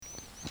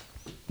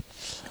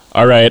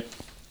All right.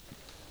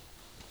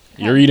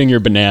 You're eating your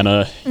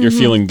banana. You're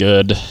feeling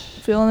good.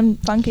 Feeling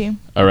funky.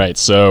 All right.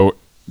 So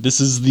this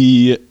is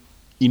the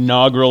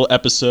inaugural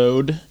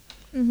episode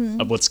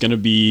of what's going to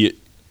be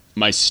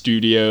my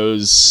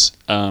studio's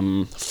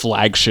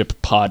flagship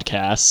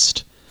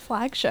podcast.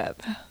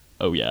 Flagship.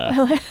 Oh,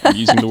 yeah. I'm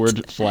using the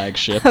word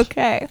flagship.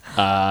 Okay.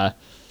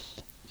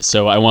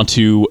 So I want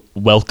to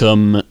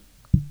welcome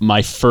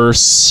my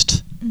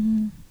first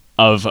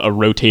of a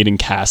rotating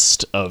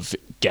cast of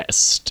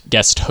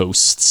guest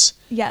hosts.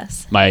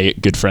 Yes. My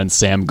good friend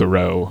Sam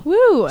Garreau,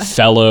 Woo.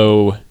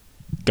 fellow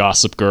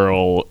Gossip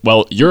Girl.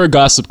 Well, you're a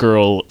Gossip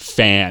Girl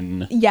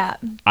fan. Yeah.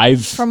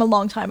 From a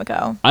long time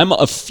ago.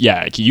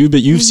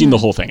 You've seen the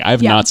whole thing. I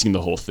have Yeah. not seen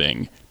the whole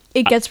thing.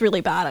 It gets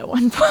really bad at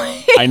one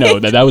point. I know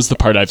that was the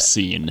part I've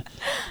seen.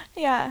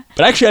 Yeah.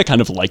 But actually, I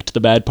kind of liked the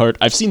bad part.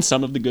 I've seen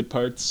some of the good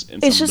parts.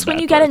 And It's some just of the when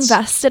bad you get parts.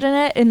 invested in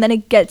it and then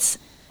it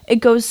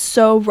goes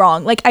so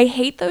wrong. Like, I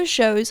hate those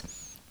shows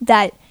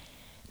that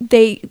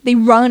they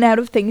run out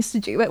of things to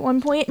do at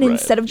one point, and Right.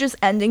 instead of just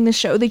ending the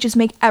show, they just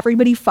make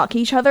everybody fuck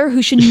each other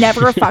who should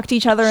never have fucked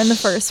each other in the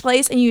first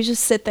place, and you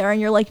just sit there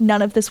and you're like,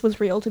 none of this was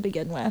real to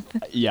begin with.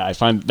 Yeah, I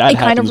find that It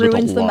kind of happens with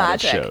ruins a the lot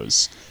magic. of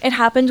shows. It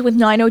happened with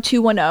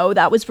 90210.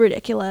 That was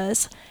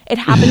ridiculous. It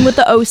happened with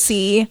the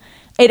OC.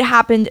 It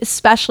happened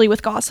especially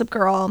with Gossip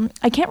Girl.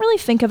 I can't really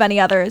think of any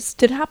others.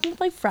 Did it happen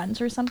with like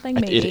Friends or something?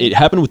 Maybe. It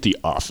happened with The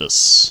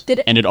Office. Did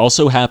it? And it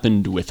also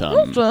happened with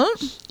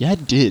Yeah,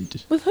 it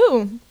did. With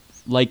who?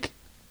 Like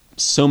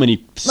so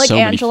many Like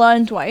Angela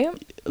and Dwight?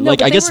 No, like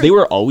but I guess they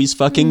were always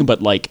fucking, but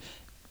like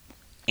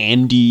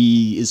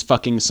Andy is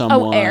fucking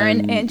someone.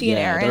 Aaron, Andy and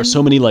There are Aaron.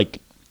 so many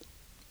like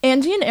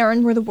Andy and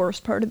Aaron were the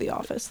worst part of The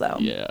Office, though.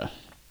 yeah.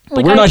 But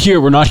Like, we're not here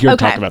to Okay,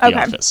 talk about The okay.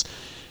 Office.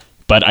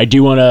 But I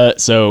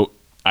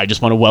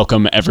just want to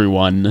welcome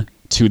everyone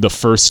to the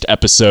first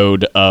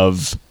episode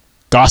of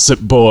Gossip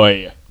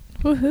Boy.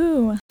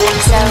 Woohoo.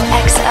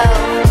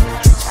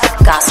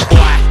 XOXO Gossip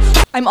Boy.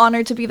 I'm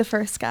honored to be the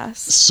first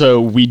guest.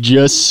 So we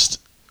just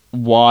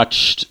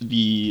watched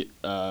the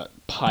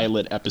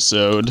pilot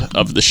episode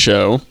of the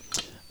show.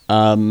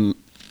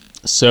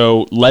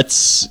 So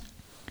let's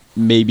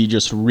maybe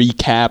just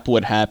recap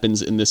what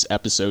happens in this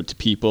episode to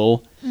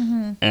people.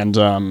 And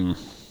we'll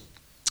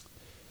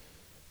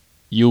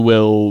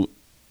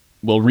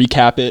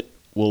recap it.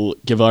 We'll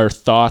give our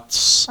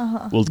thoughts.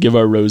 We'll give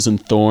our Rose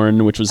and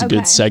Thorn, which was a Okay.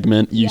 good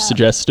segment you Yeah.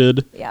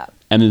 suggested. Yeah.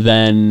 And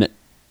then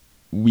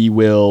we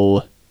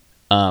will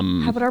How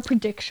about our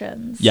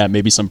predictions? yeah,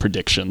 maybe some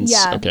predictions.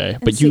 Yeah, Okay.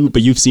 and But see-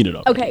 you've seen it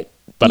already. Okay.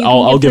 But You can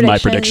I'll give give my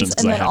predictions, predictions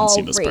because and I then haven't I'll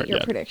seen this rate part your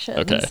yet. predictions.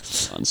 Okay.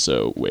 And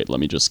so wait, let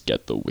me just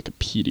get the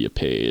Wikipedia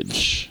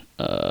page.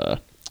 I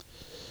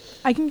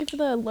can give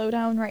the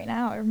lowdown right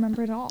now. I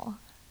remember it all.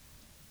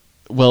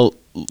 Well,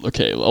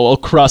 okay, I'll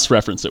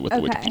cross-reference it with the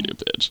Okay.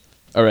 Wikipedia page.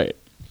 All right.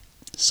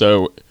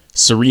 So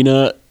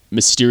Serena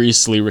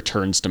mysteriously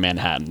returns to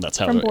Manhattan. That's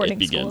how From it boarding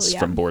begins. school, yeah.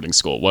 From boarding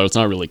school. Well, it's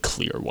not really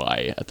clear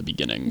why at the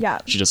beginning. Yeah.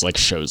 She just like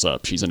shows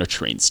up. She's in a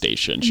train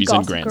station. She's in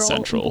Gossip Grand Girl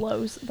Central.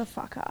 blows the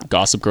fuck up.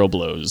 Gossip Girl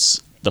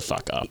blows the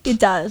fuck up. It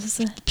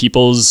does.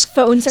 People's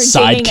Phones are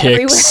dinging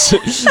sidekicks,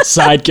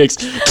 sidekicks,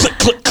 click,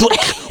 click, click.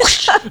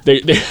 whoosh. They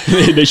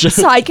show.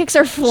 Sidekicks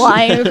are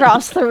flying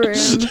across the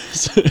room.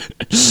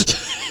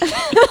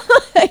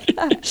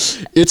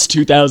 It's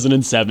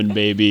 2007,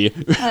 baby.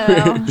 I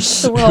know.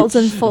 The world's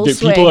in full The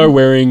swing. people are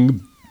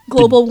wearing.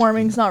 Global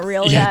warming's not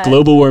real Yeah, yet.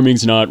 global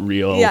warming's not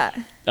real. Yeah.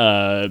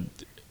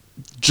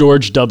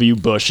 George W.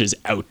 Bush is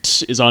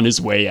on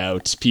his way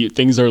out.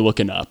 Things are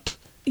looking up.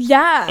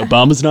 Yeah.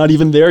 Obama's not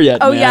even there yet,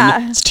 Oh, man.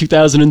 yeah. It's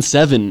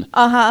 2007.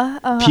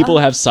 Uh-huh. People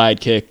have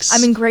sidekicks.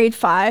 I'm in grade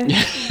 5.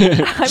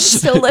 I'm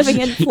still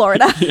living in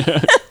Florida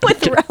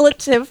with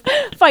relative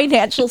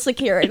financial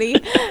security.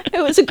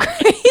 It was a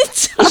great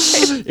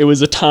time. It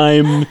was a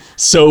time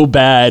so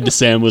bad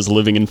Sam was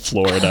living in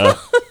Florida.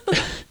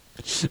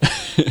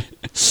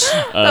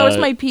 That was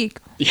my peak.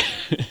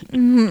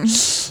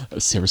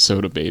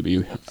 Sarasota, baby.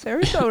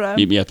 Sarasota.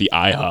 Meet me at the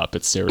IHOP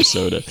at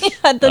Sarasota.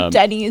 At the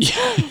Denny's.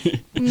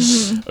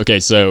 Okay,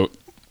 so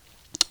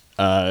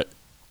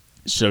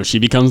she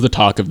becomes the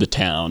talk of the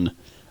town.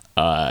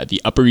 The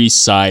Upper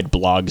East Side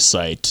blog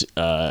site,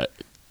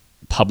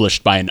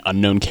 published by an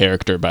unknown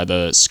character by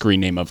the screen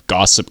name of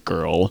Gossip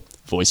Girl,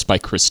 voiced by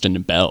Kristen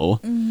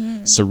Bell.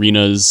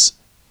 Serena's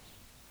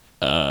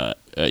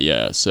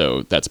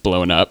so that's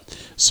blown up.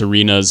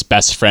 Serena's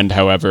best friend,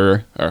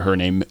 however, or her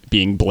name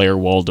being Blair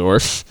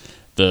Waldorf,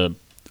 the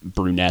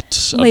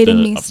brunette of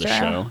Leighton the Meester.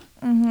 show.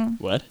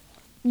 What?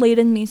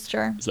 Leighton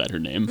Meester. Is that her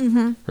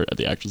name?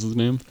 The actress's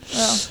name?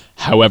 Oh.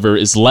 However,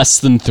 is less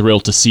than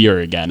thrilled to see her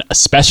again,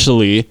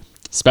 especially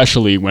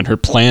when her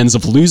plans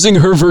of losing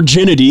her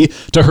virginity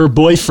to her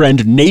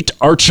boyfriend Nate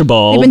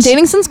Archibald They've been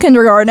dating since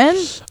kindergarten.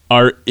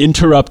 are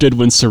interrupted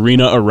when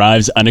Serena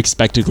arrives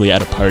unexpectedly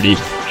at a party.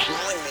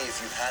 Telling me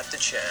if you had the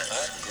chance,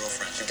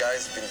 girlfriend, you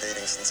guys have been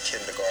dating since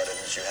kindergarten,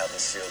 but you haven't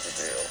sealed the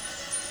deal.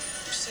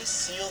 You say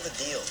seal the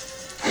deal.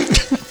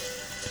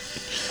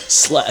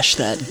 Slash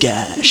that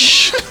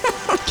gash.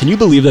 Can you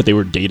believe that they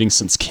were dating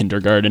since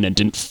kindergarten and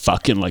didn't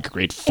fuck in like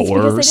grade 4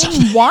 or Because they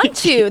something? didn't want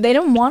to. They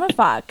didn't want to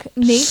fuck.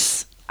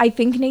 I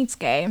think Nate's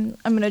gay. I'm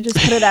going to just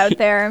put it out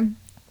there.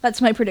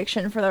 That's my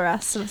prediction for the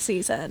rest of the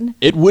season.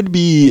 It would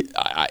be.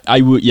 I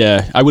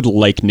would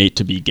like Nate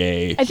to be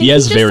gay. I think He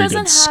has just very doesn't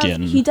good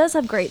skin. He does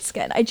have great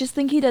skin. I just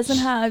think he doesn't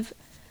have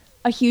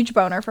a huge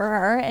boner for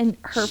her and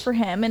her for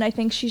him. And I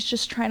think she's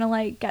just trying to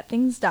like get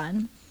things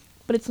done,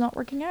 but it's not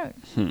working out.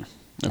 And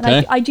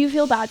Okay. I do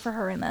feel bad for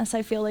her in this.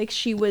 I feel like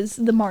she was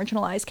the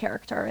marginalized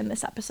character in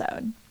this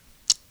episode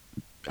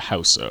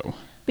How so?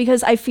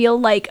 because I feel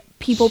like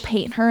people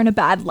paint her in a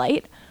bad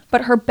light,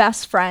 but her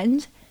best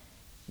friend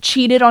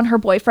cheated on her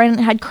boyfriend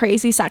and had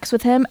crazy sex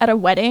with him at a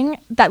wedding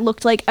that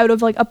looked like out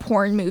of like a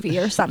porn movie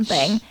or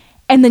something,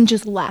 and then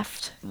just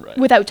left Right.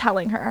 without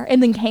telling her,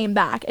 and then came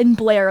back, and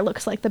Blair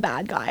looks like the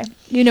bad guy.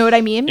 You know what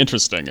I mean?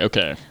 Interesting.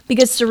 Okay.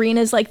 Because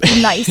Serena's like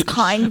the nice,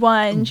 kind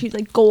one. She's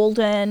like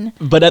golden.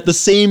 But at the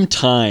same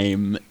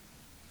time,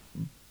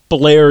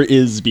 Blair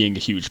is being a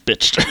huge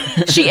bitch to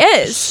her. She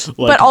is,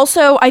 Like- but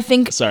also I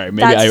think Sorry,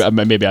 that's-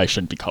 maybe I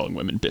shouldn't be calling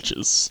women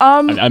bitches.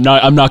 I'm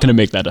not going to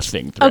make that a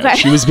thing. Thread. Okay.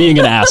 She was being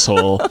an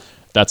asshole.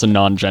 That's a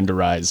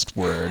non-genderized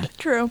word.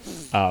 true.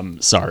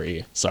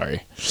 Sorry.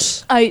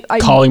 I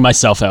Calling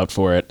myself out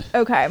for it.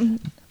 okay.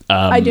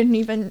 I didn't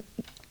even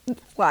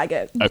flag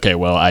it. Okay,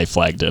 well, I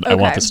flagged it. I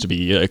want Okay. this to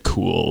be a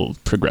cool, I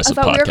progressive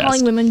thought we were podcast.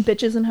 calling women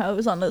bitches and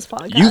hoes on this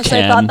podcast. You I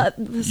can. thought that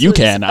this You was-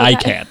 can. I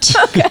okay.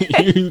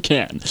 can't. You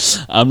can.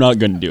 I'm not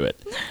going to do it.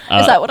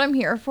 Is that what I'm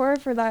here for?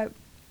 For that?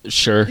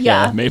 Sure.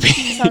 Yeah. Yeah, maybe.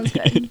 Sounds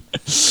good.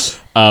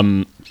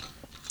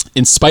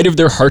 In spite of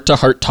their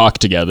heart-to-heart talk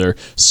together,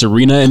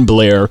 Serena and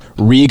Blair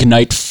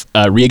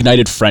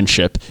reignited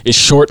friendship is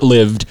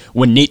short-lived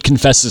when Nate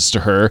confesses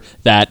to her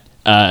that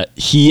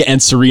he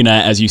and Serena,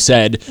 as you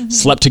said, Mm-hmm.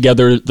 slept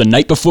together the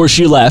night before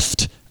she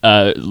left.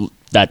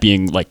 That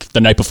being like the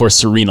night before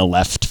Serena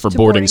left for boarding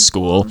boarding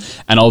school.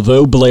 And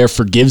although Blair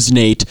forgives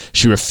Nate,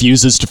 she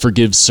refuses to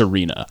forgive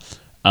Serena.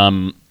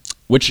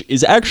 Which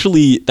is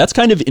actually, that's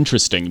kind of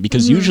interesting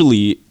because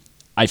usually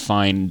I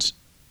find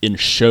in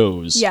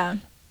shows Yeah.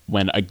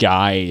 when a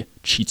guy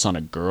cheats on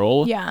a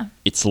girl, Yeah.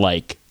 it's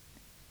like,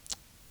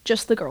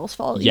 Just the girl's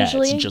fault. Yeah, it's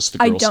usually, just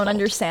the I girl's don't fault.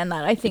 understand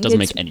that. I it think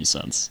doesn't it's make any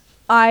sense.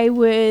 I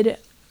would,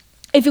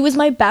 if it was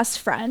my best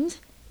friend,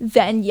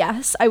 then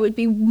yes, I would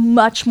be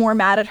much more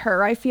mad at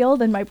her, I feel,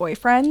 than my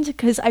boyfriend,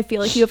 because I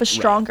feel like you have a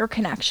stronger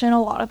connection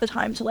a lot of the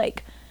time to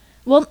like,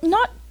 well,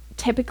 not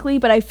typically,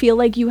 but I feel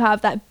like you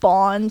have that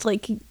bond,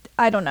 like,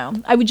 I don't know.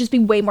 I would just be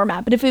way more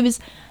mad. But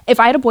if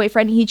I had a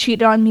boyfriend, he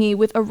cheated on me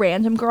with a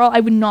random girl, I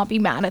would not be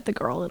mad at the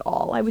girl at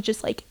all. I would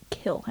just like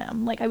kill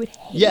him. Like I would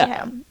hate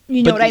him.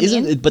 You know what I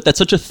mean? But that's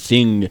such a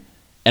thing,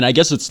 and I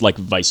guess it's like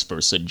vice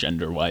versa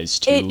gender-wise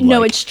too.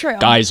 No, Like, it's true.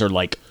 Guys are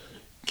like,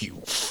 you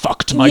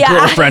fucked my Yeah,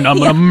 girlfriend, I'm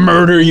yeah. gonna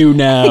murder you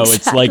now. It's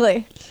Exactly.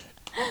 like,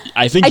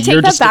 I think I you're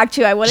take that just back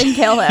too. I wouldn't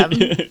kill him.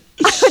 I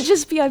would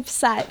just be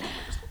upset.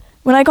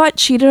 When I got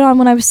cheated on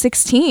when I was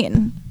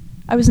 16,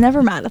 I was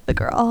never mad at the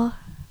girl.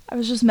 I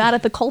was just mad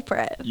at the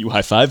culprit. you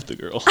high-fived the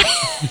girl.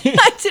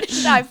 I didn't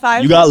high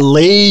five. You got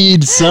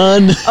laid,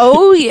 son.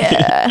 Oh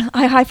yeah,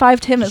 I high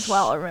fived him as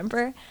well.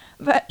 Remember?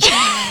 But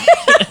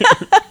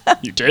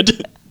You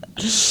did?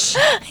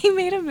 he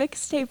made a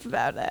mixtape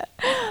about it.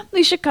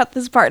 We should cut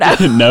this part out.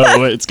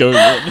 No, it's going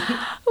on.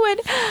 When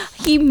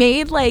he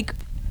made like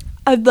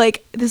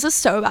this is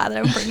so bad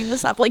that I'm bringing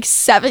this up like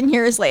 7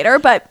 years later,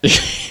 but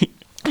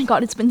my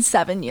God, it's been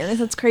 7 years.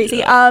 That's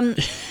crazy. Sam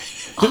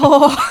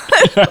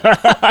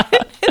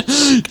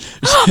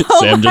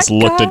just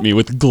looked at me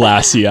with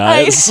glassy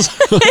eyes.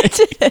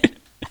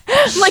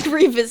 I'm like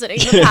revisiting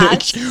the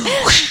past.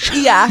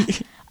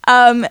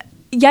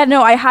 Yeah,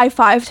 no, I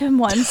high-fived him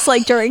once,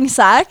 like, during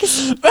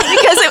sex,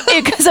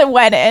 because it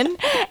went in,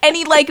 and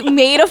he, like,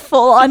 made a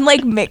full-on, like,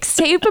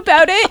 mixtape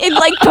about it, and,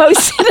 like,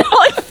 posted it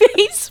on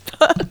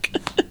Facebook.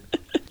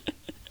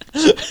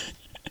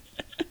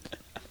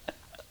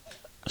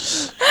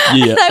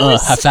 Yeah, I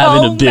was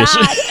high-fiving a bitch.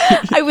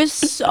 mad. I was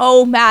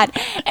so mad.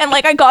 And,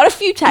 like, I got a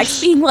few texts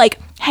being like,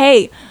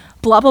 hey,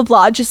 blah, blah,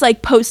 blah, just,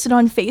 like, posted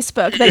on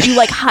Facebook that you,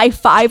 like,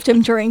 high-fived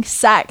him during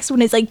sex when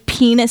his, like,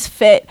 penis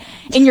fit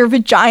in your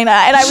vagina.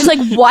 And I was like,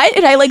 what?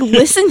 And I, like,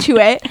 listened to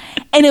it.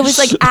 And it was,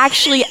 like,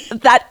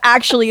 that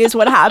actually is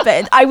what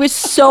happened. I was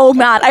so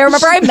mad. I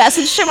remember I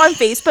messaged him on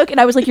Facebook,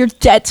 and I was like, you're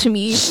dead to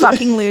me, you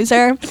fucking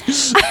loser.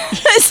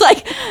 It's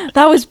like,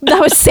 that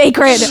was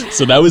sacred.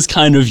 So that was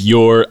kind of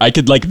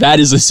that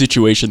is a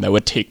situation that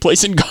would take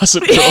place in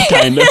Gossip Girl,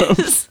 kind of.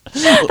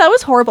 That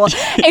was horrible.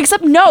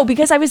 Except no,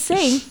 because I was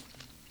saying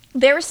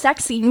their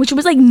sex scene, which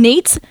was like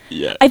Nate's.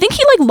 Yeah. I think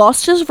he like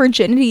lost his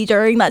virginity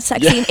during that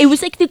sex scene. It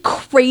was like the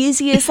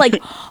craziest, like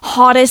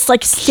hottest,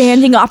 like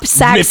standing up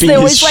sex. Ripping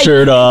There his was like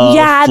shirt off.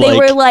 yeah, they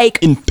were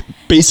like in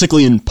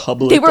basically in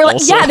public. They were like,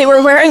 also. yeah, they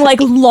were wearing like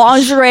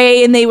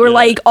lingerie and they were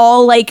like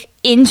all like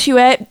into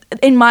it.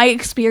 In my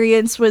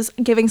experience, was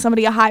giving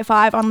somebody a high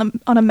five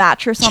on a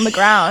mattress on the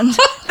ground,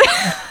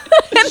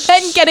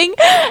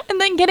 and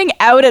then getting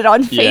outed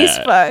on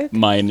Facebook.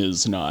 Mine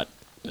is not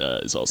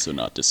is also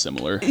not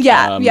dissimilar.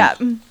 Yeah, yeah.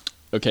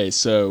 Okay,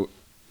 so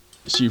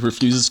she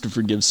refuses to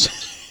forgive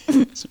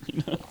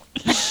Serena.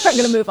 I'm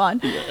gonna move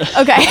on.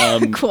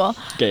 Okay, cool.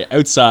 Okay,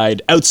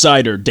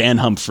 outsider Dan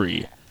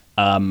Humphrey,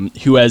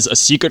 who has a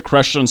secret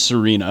crush on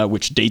Serena,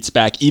 which dates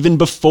back even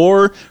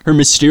before her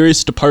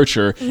mysterious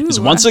departure, is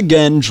once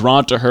again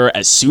drawn to her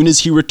as soon as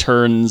he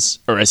learns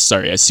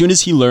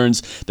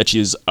that she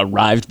has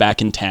arrived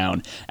back in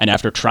town. And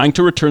after trying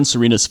to return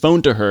Serena's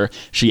phone to her,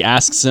 she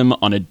asks him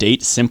on a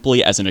date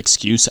simply as an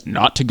excuse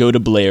not to go to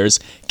Blair's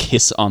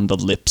kiss on the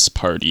lips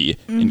party,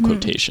 in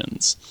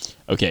quotations.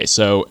 Okay,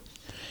 so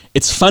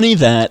it's funny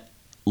that,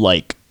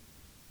 like,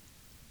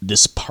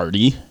 this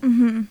party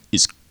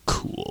is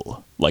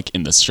cool. Like,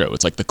 in this show,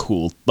 it's like the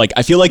cool, like,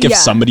 I feel like if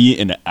somebody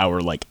in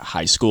our like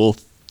high school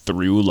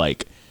threw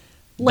like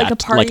a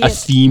party, like a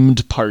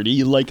themed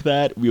party like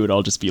that, we would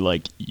all just be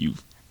like, you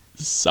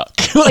suck.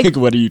 Like,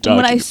 what are you talking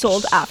When I about?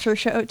 sold after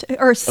show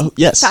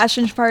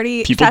fashion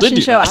party, People did fashion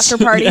do show that. after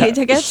party Yeah.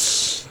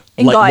 tickets.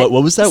 And Like, got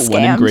what was that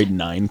one in scammed. grade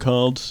 9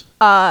 called?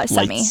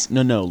 Semi.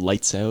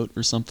 Lights Out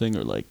or something,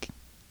 or like,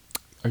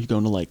 are you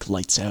going to like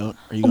Lights Out?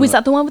 Are you Was gonna-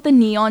 that the one with the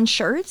neon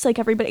shirts? Like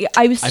everybody,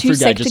 I was too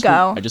sick to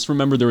go. I just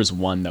remember there was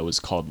one that was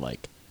called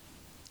like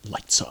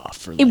Lights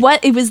Off. Or,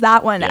 It was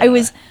that one. I Yeah.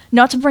 was,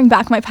 not to bring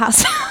back my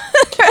past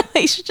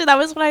relationship. That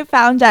was when I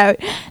found out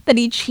that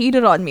he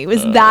cheated on me.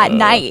 Was that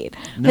night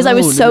because I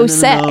was so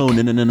sick No.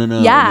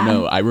 Yeah.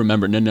 No, I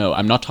remember. No.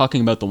 I'm not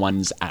talking about the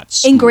ones at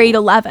school. in grade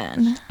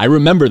 11. I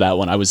remember that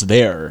one. I was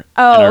there.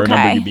 Oh, and I okay.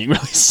 remember you being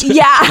really sick.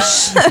 Yeah,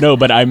 No,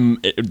 but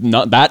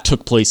that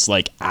took place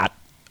like at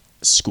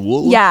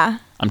school. yeah.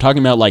 I'm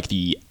talking about like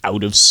the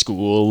out of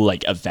school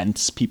like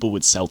events people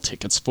would sell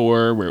tickets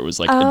for, where it was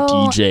like a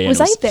Oh, DJ. And was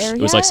it I there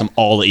It was like yet? some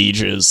all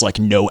ages like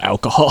no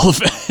alcohol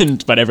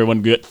event, but everyone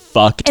would get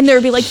fucked. And there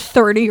would be like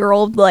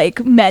 30-year-old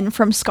like men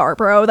from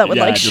Scarborough that would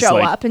Yeah, like just, show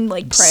like, up and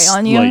like prey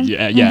on you. Like,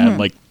 yeah,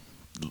 like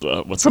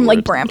what's From, the like,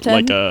 word? Brampton?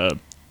 Like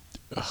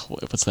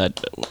what's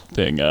that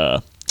thing? I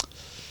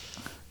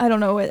don't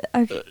know what.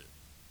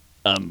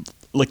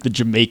 Like the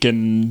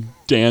Jamaican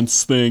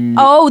dance thing.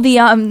 Oh, the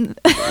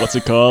What's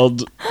it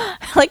called?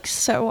 like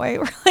so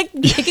white. We're like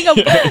making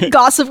a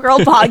Gossip Girl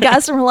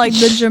podcast, and we're like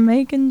the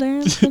Jamaican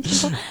dance.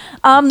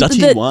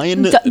 Dutty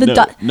wine?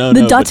 The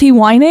No, Dutty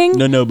whining.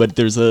 No, but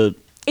there's a.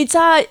 It's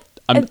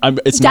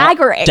It's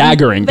daggering. Not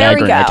daggering. There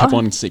we Daggering. I go. kept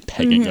wanting to say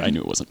pegging. I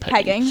knew it wasn't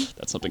pegging. Pegging.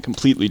 That's something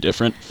completely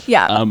different.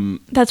 Yeah,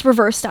 that's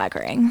reverse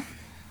staggering.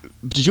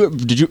 Did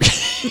you?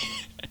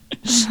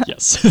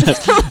 Yes,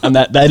 and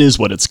that is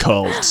what it's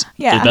called.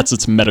 Yeah. That's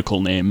its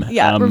medical name.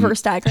 Yeah, reverse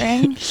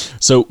staggering.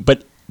 So,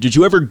 but did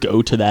you ever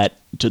go to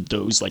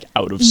those like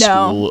out of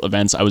school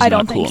events? I was I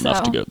not don't cool think enough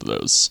so. to go to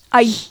those.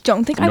 I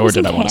don't think I Nor was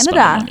did in I want to spend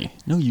the Canada. money.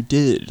 No, you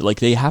did. Like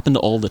they happened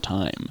all the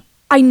time.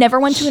 I never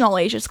went to an all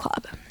ages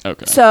club.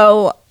 Okay.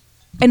 So,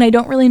 and I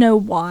don't really know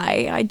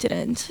why I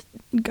didn't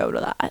go to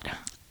that.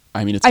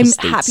 I mean, it's I'm 'cause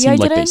they happy seemed I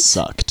like they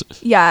didn't.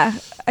 Yeah, Yeah,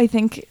 I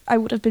think I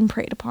would have been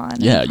preyed upon.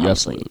 and you probably-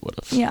 absolutely would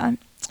have. Yeah,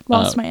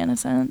 lost my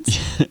innocence.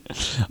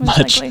 most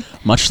likely.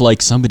 Much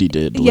like somebody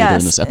did later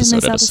Yes, in this in this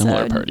episode at a similar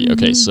episode. party.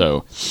 Okay,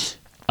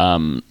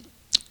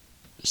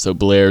 so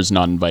Blair's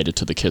not invited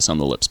to the Kiss on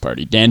the Lips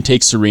party. Dan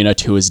takes Serena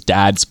to his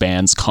dad's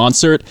band's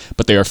concert,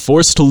 but they are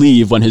forced to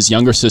leave when his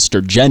younger sister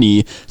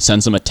Jenny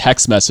sends him a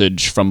text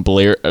message from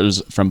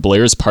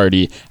Blair's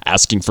party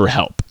asking for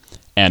help.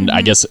 And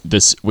I guess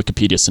this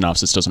Wikipedia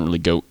synopsis doesn't really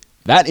go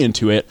that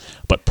into it,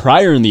 but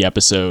prior in the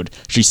episode,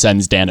 she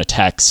sends Dan a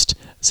text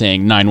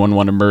saying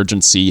 911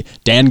 emergency.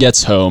 Dan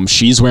gets home,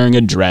 she's wearing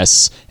a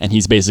dress, and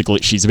she's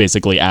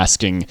basically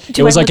asking.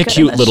 Do it was I like a look good in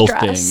cute this little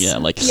dress? thing. Yeah,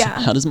 like Yeah.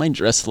 how does my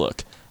dress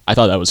look? I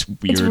thought that was weird.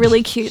 It's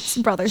really cute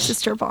brother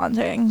sister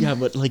bonding. Yeah,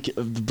 but like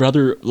the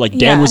brother, like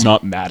Dan Yeah. was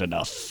not mad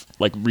enough.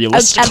 Like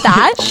realistically, At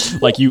that?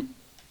 like you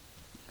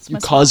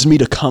caused me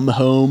to come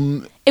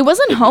home. It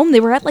wasn't home. They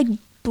were at like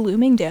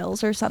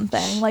Bloomingdale's or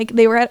something. Like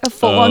they were at a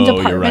full-on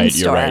department you're right.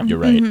 store. You're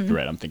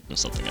right. I'm thinking of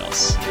something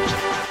else.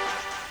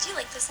 Do you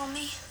like this on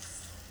me?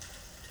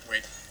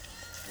 Wait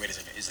a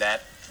second. Is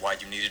that why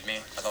you needed me?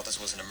 I thought this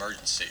was an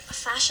emergency. A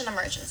fashion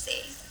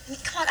emergency. I mean,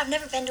 come on, I've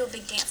never been to a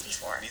big dance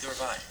before. Neither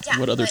have I. Yeah,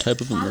 What other but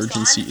type of Mom's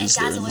emergency gone, is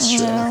and there Dad's in always this in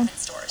show? department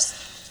stores.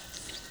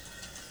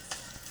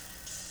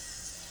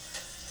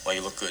 Well,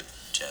 you look good,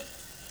 Jen.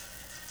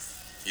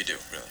 You do,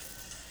 really.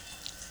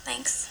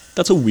 Thanks.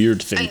 That's a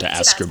weird thing I mean, to too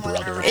ask bad your it's more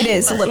than brother. a It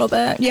is a little bit.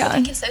 I think Yeah.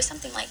 I can sew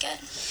something like it.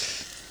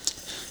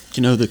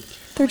 You know, the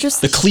They're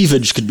just.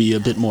 cleavage could be a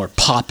bit more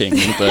popping,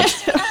 but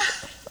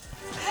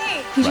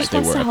Hey, He Right, just they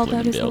wants were to at help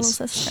out his little Bloomingdale's.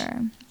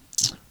 sister.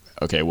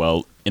 okay.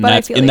 Well, in But I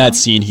that feel in you. that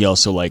scene, he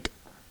also like.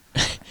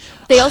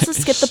 They also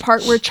skipped the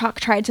part where Chuck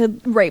tried to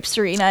rape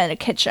Serena in a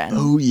kitchen.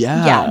 Oh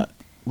yeah. Yeah.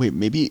 Wait,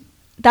 maybe.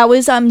 That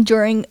was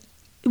during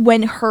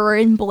when her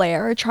and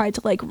Blair tried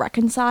to like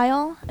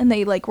reconcile, and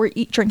they like were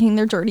drinking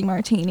their dirty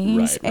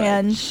martinis, Right.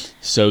 and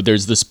So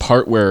there's this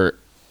part where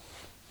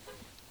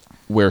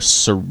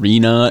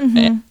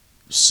Serena,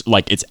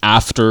 like it's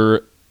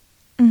after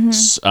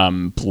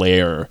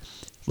Blair,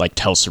 like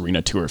tells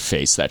Serena to her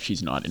face that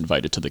she's not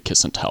invited to the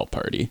kiss and tell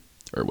party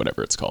or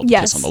whatever it's called, the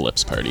Yes. kiss on the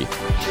lips party.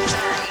 Sorry.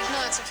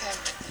 No, it's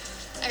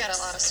okay. I got a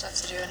lot of stuff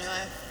to do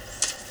anyway.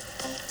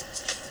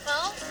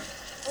 Well,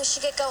 we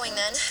should get going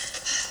then.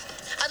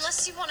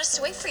 Unless you want us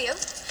to wait for you.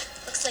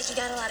 Looks like you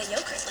got a lot of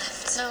yogurt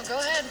left. No, go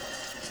ahead.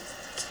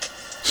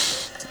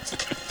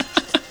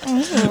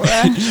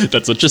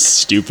 That's such a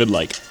stupid,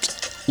 like,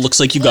 looks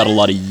like you got a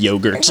lot of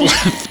yogurt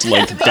left.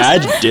 Like,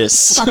 bad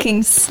diss.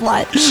 fucking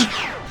slut.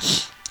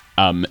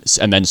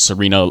 And then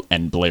Serena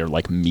and Blair,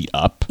 like, meet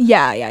up.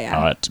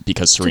 Yeah.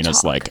 Because Serena's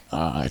talk. like,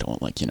 I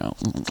don't like,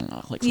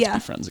 like, let's Yeah. be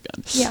friends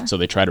again. Yeah. So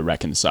they try to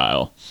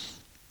reconcile.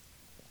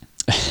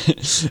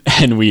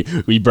 And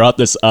we brought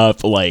this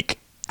up, like,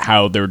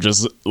 how they're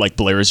just, like,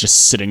 Blair is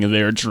just sitting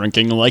there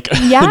drinking, like,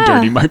 Yeah. a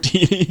dirty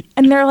martini.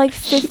 And they're like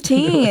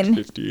 15.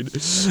 15.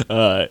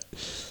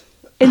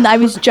 And I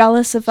was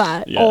jealous of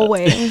that. Yeah.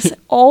 Always.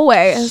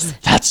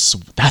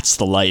 That's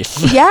the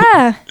life.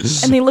 Yeah.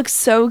 And they look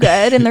so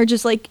good. And they're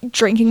just like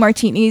drinking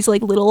martinis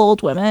like little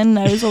old women.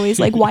 I was always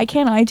like, why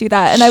can't I do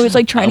that? And I was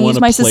like trying to use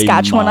wanna my play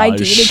Saskatchewan ID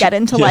to Maj. get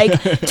into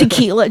like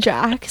tequila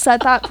jacks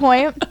at that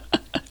point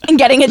and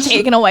getting it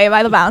taken away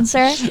by the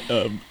bouncer.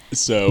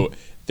 So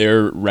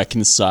they're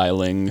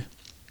reconciling.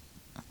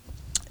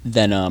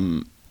 Then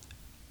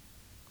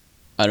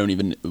I don't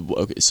even.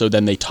 Okay, so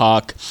then they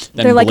talk.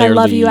 Then They're like, Blair I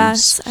love you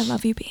leaves. S. I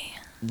love you B.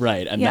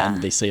 Right, and Yeah. then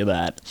they say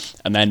that,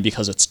 and then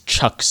because it's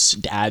Chuck's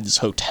dad's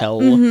hotel,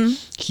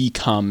 he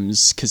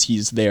comes because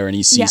he's there and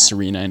he sees Yeah.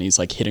 Serena and he's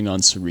like hitting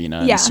on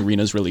Serena. Yeah. And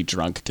Serena's really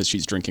drunk because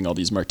she's drinking all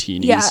these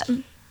martinis. Yeah.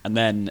 And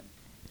then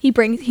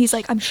He's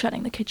like, I'm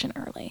shutting the kitchen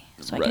early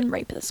so I can Right.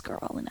 rape this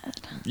girl in it.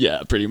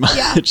 yeah, pretty much.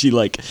 Yeah. She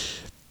like.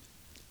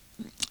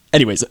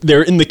 Anyways,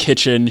 they're in the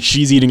kitchen.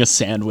 She's eating a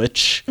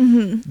sandwich.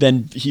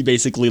 Then he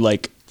basically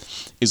like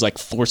is like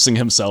forcing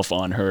himself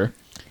on her,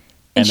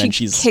 and then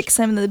she she's kicks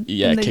him in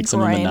the kicks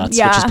him in the groin. nuts,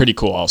 Yeah. which is pretty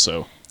cool.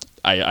 Also,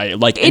 I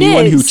like It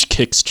anyone who is.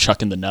 kicks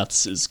Chuck in the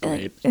nuts is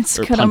great. It's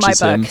or good on my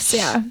punches him. books.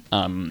 Yeah.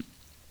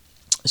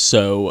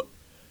 So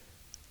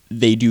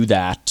they do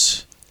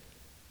that.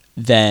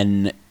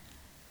 Then,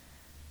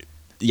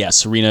 yeah,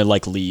 Serena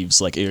like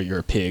leaves. Like, you're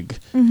a pig.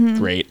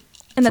 Great.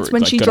 And that's For,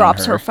 when like, she good on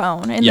drops her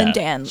phone, and Yeah. then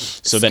Dan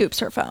So then- scoops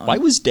her phone. Why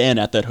was Dan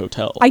at that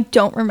hotel? I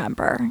don't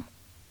remember.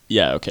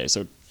 Yeah. Okay.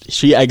 So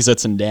she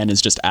exits and Dan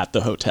is just at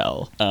the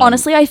hotel.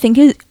 Honestly, I think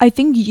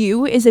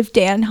you is if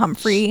Dan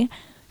Humphrey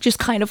just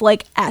kind of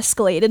like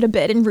escalated a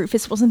bit and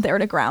Rufus wasn't there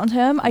to ground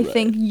him. I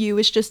think you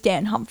is just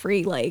Dan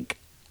Humphrey like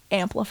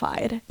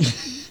amplified.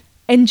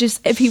 And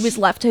just if he was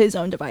left to his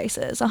own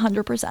devices,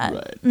 100%.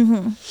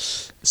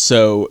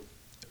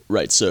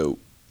 Right. So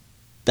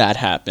that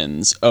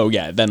happens. Oh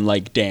yeah, then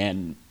like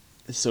Dan,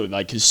 so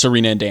like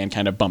Serena and Dan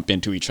kind of bump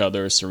into each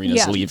other. Serena's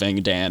Yeah.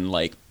 leaving. Dan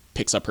like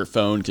picks up her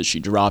phone because she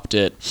dropped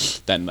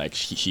it. Then like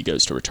he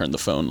goes to return the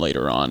phone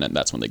later on, and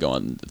that's when they go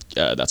on.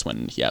 That's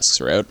when he asks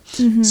her out.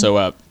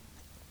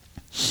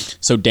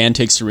 So Dan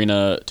takes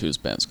Serena to his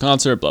band's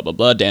concert. Blah blah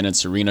blah. Dan and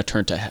Serena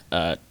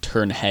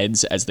turn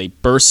heads as they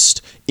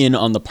burst in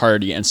on the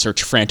party and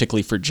search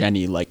frantically for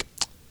Jenny. Like,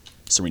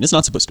 Serena's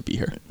not supposed to be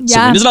here. Yeah.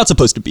 Serena's not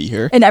supposed to be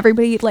here. And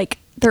everybody like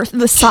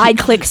the side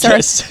clicks are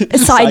Yes.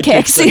 side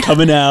kicks are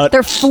coming out.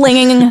 They're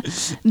flinging,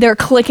 they're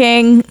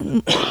clicking,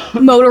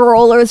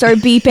 Motorolers are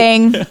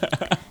beeping.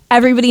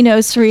 Everybody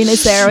knows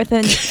Serena's there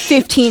within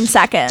 15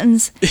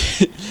 seconds.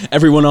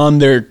 Everyone on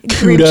their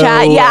Group Kudo,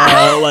 chat,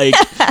 yeah. like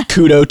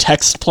Kudo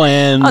text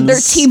plans. On their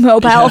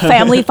T-Mobile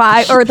Family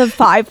 5 or the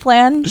 5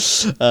 plan.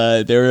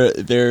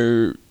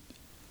 They're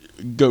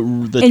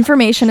the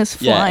Information is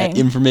flying.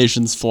 Yeah,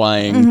 information's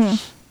flying.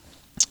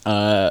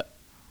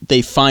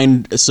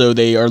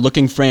 They are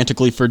looking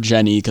frantically for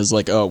Jenny because,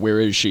 like, oh, where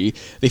is she?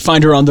 They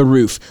find her on the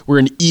roof where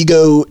an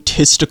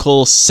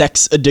egotistical,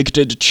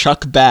 sex-addicted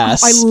Chuck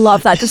Bass, I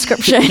love that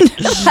description.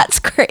 That's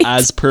great.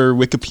 as per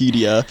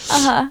Wikipedia,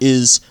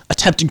 is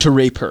attempting to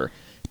rape her.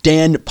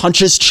 Dan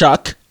punches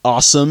Chuck,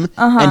 awesome,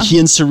 and he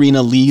and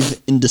Serena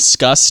leave in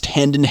disgust,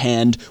 hand in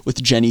hand,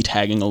 with Jenny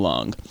tagging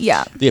along.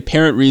 Yeah. The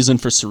apparent reason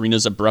for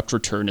Serena's abrupt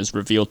return is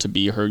revealed to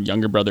be her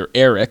younger brother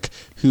Eric,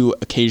 who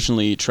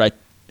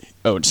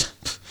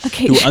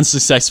who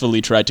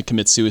unsuccessfully tried to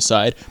commit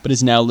suicide, but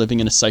is now living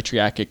in a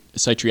psychiatric.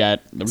 Oh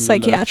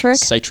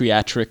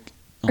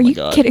Are my you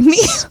God. kidding me?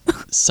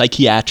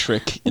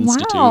 Psychiatric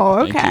institute.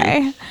 Wow.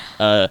 Thank you.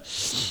 Okay.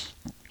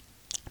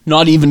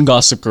 Not even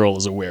Gossip Girl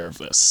is aware of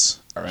this.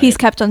 All right? He's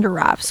kept under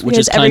wraps. Which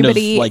is because kind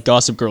everybody, of like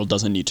Gossip Girl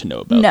doesn't need to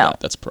know about No. that.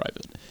 That's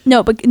private.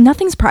 No, but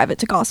nothing's private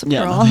to Gossip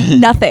Yeah. Girl.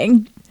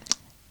 Nothing.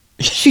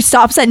 She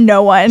stops at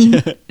no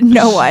one.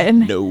 No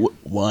one. No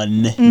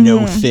one, Mm-hmm.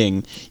 no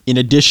thing. In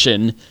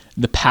addition,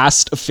 the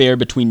past affair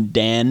between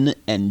Dan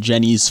and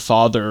Jenny's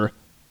father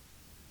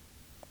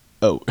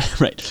Oh,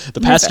 right.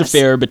 The past Rufus.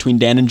 affair between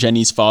Dan and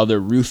Jenny's father,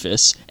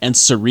 Rufus, and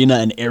Serena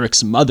and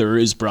Eric's mother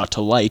is brought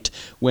to light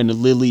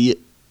when Lily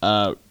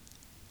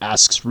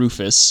asks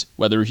Rufus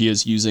whether he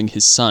is using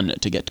his son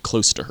to get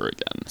close to her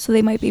again. So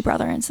they might be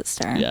brother and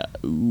sister. Yeah,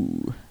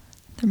 ooh,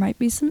 There might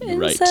be some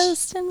right.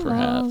 incest involved.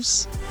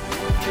 Perhaps.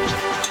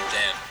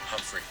 Dan,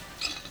 Humphrey.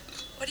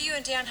 What are you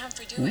and Dan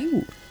Humphrey doing?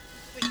 Ooh.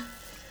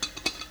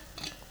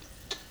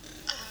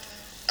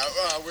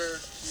 We're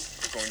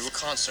going to a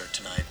concert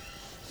tonight.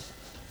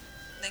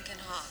 Lincoln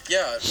Hawk.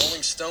 Yeah,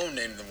 Rolling Stone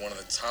named them one of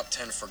the top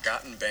 10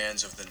 forgotten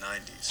bands of the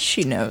 90s.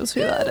 She knows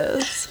who that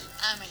is.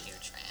 I'm a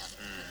huge fan.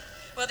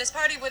 Well, this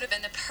party would have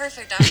been the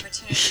perfect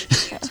opportunity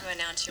for you to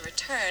announce your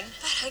return,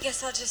 but I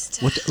guess I'll just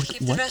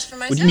keep the rest for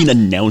myself. What do you mean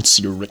announce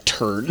your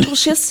return? Well,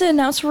 she has to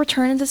announce her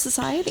return into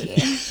society.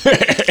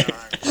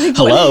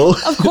 Hello.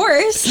 Of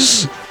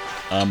course.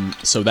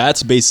 So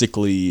that's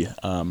basically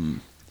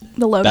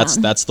The lowdown.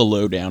 that's the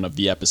lowdown of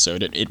the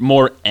episode. It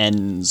more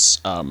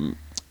ends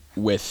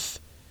with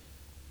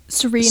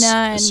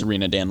Serena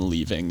Serena Dan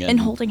leaving and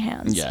holding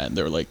hands. Yeah, and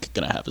they're like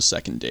gonna have a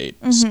second date.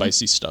 Mm-hmm.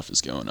 Spicy stuff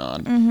is going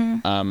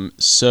on.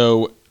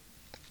 So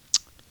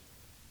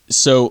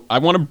I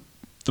want to.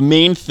 The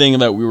main thing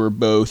that we were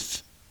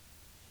both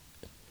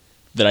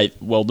the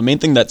main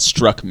thing that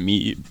struck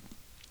me,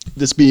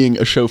 this being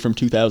a show from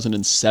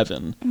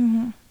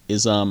 2007,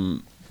 is I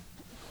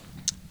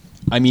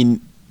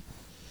mean,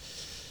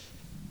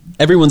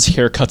 everyone's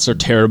haircuts are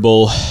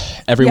terrible.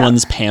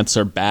 Everyone's pants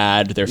are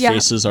bad. Their Yeah.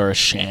 faces are a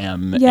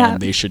sham, Yeah.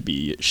 and they should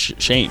be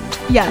shamed.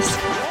 Yes.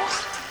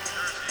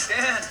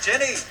 Dan,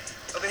 Jenny,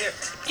 over here.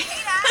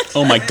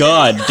 Oh my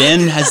God,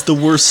 Dan has the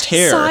worst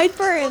hair.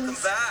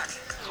 Sideburns. Back.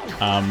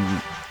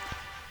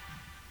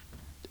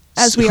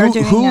 As we are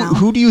doing now.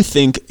 Who do you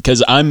think?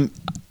 Because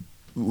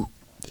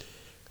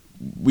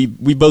we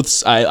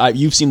both.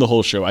 You've seen the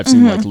whole show. I've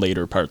seen like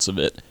later parts of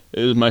it.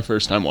 It was my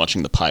first time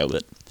watching the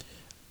pilot.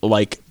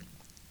 Like,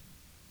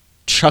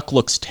 Chuck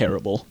looks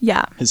terrible.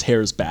 Yeah. His hair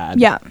is bad.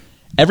 Yeah.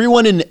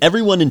 Everyone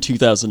in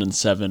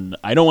 2007.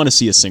 I don't want to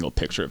see a single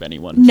picture of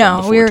anyone No, from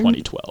before we're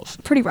 2012.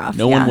 Pretty rough.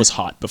 No yeah. one was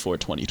hot before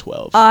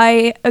 2012.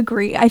 I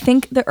agree. I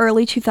think the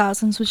early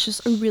 2000s was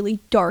just a really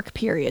dark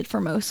period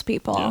for most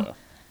people. Yeah.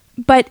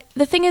 But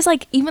the thing is,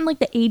 like, even like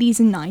the 80s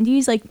and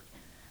 90s, like,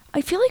 I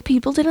feel like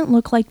people didn't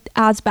look like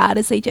as bad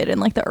as they did in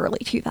like the early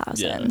 2000s.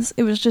 Yeah.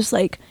 It was just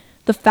like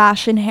the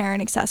fashion, hair,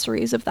 and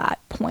accessories of that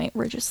point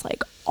were just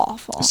like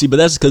awful. See, but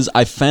that's because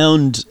I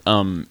found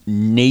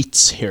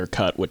Nate's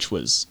haircut, which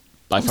was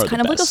by It far was kind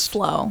the of like a best.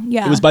 flow.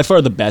 Yeah. It was by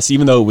far the best,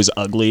 even though it was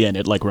ugly and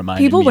it like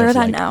reminded People me wear of, that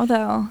like, now,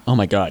 though. Oh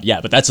my God,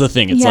 yeah, but that's the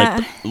thing. It's Yeah.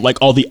 like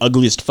all the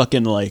ugliest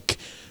fucking like.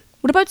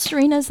 What about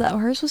Serena's, though?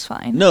 Hers was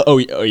fine. No, oh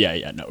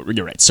yeah, no,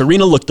 you're right.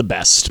 Serena looked the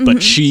best, Mm-hmm.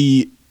 but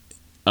she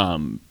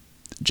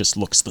just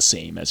looks the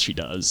same as she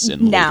does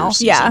in Now,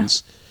 later yeah.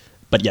 seasons.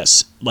 But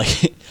yes,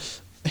 like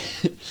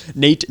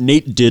Nate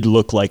did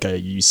look like a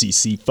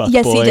UCC fuckboy.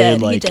 Yes, he did.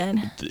 He Like,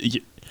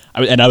 did.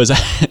 I was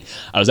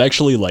I was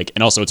actually like,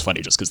 and also it's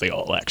funny just because they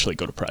all actually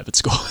go to private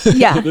school.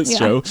 Yeah, in this yeah.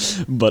 show,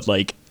 but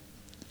like.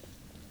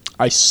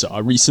 I saw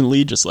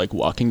recently, just like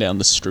walking down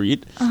the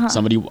street, Uh-huh.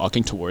 somebody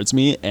walking towards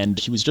me, and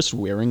he was just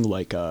wearing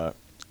like the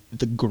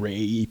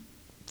gray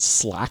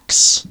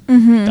slacks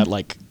Mm-hmm. that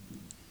like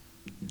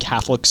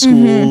Catholic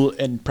school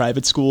and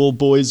private school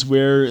boys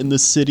wear in the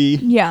city,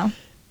 Yeah.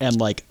 and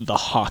like the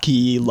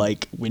hockey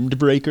like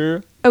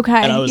windbreaker. Okay.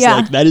 And I was yeah.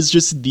 like, that is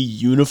just the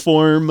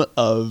uniform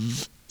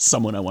of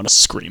someone I want to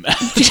scream at.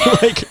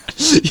 Like,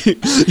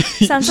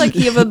 Sounds like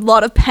you have a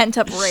lot of pent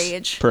up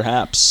rage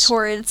perhaps,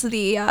 towards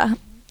the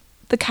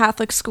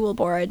Catholic school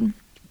board in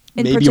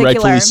maybe particular.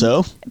 rightfully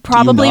so. Do you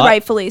Probably not?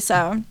 rightfully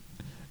so.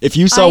 If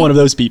you saw I- one of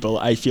those people,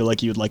 I feel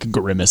like you'd like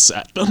grimace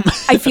at them.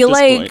 I feel at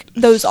this like point.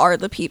 those are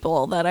the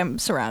people that I'm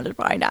surrounded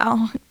by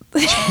now.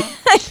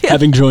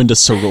 Having joined a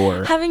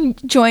soror. Having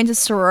joined a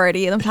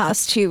sorority in the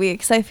past 2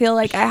 weeks, I feel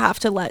like I have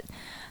to let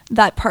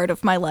that part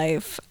of my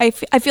life. I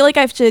feel like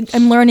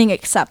I'm learning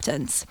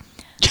acceptance.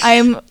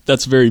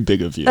 That's very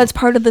big of you. That's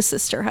part of the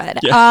sisterhood.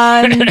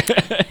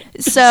 Yeah.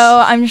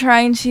 So I'm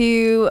trying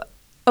to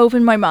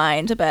open my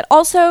mind a bit.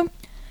 Also,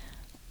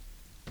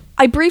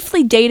 I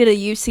briefly dated a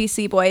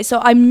UCC boy, so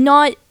I'm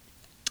not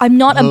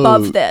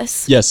above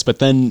this. Yes, but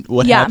then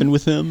what Yeah. happened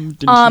with him?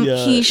 Didn't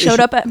He showed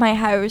up at my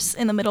house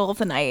in the middle of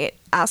the night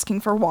asking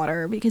for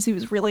water because he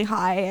was really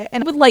high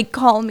and would like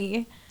call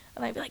me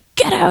and I'd be like,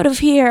 "Get out of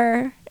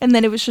here." And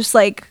then it was just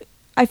like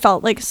I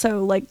felt like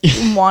so like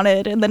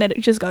wanted, and then it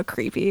just got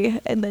creepy,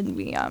 and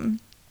then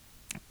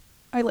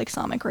I like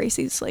saw Mick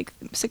Racy's like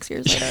 6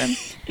 years later.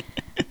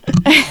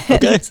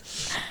 Okay.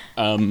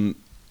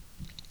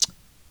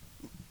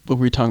 What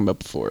were we talking about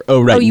before?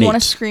 Oh, right. Oh, you Nate.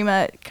 want to scream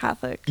at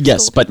Catholic?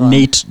 Yes, school but people.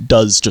 Nate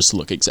does just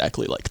look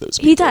exactly like those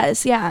people. He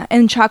does, yeah.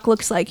 And Chuck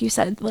looks like you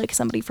said, like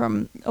somebody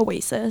from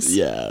Oasis.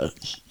 Yeah.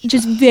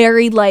 Just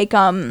very like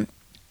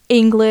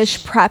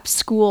English prep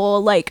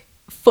school, like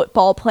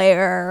football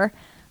player,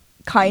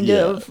 kind Yeah.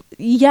 of.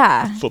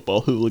 Yeah,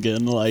 Football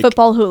hooligan, like.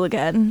 football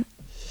hooligan,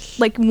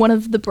 like one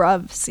of the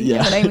bruvs. You know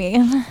Yeah. what I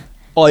mean?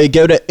 Oh, you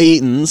go to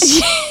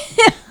Eaton's.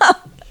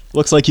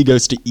 Looks like he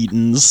goes to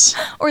Eton's.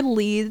 or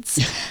Leeds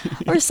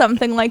or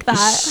something like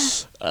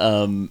that.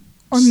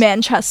 Or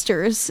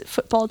Manchester's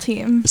football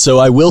team. So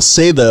I will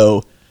say,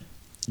 though,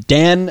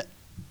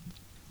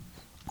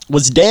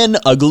 was Dan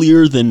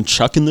uglier than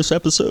Chuck in this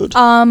episode?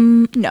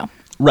 No.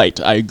 Right,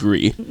 I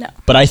agree. No.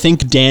 But I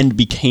think Dan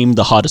became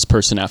the hottest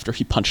person after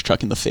he punched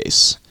Chuck in the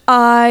face.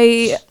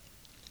 I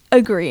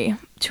agree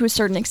to a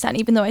certain extent,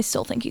 even though I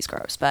still think he's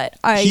gross. But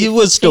He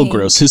was still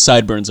gross. His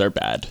sideburns are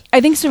bad.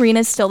 I think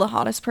Serena's still the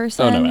hottest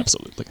person. Oh, no,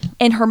 absolutely.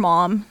 And her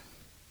mom.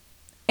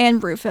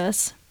 And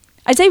Rufus.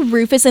 I'd say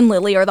Rufus and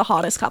Lily are the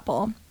hottest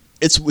couple.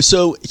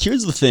 So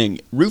here's the thing.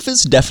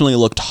 Rufus definitely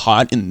looked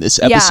hot in this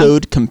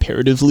episode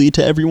comparatively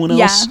to everyone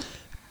else. Yeah.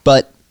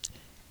 But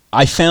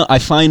I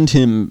find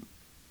him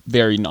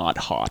very not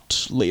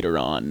hot later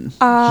on.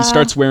 He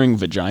starts wearing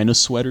vagina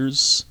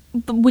sweaters.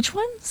 Which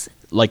ones?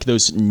 Like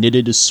those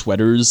knitted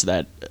sweaters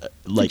that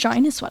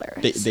Vagina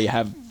sweaters. they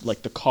have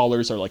like the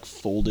collars are like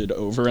folded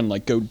over and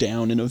like go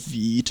down in a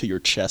V to your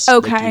chest.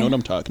 Okay. Like, do you know what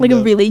I'm talking like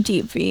about? a really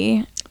deep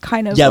V.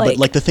 Kind of Yeah, but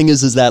like the thing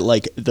is that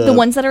like the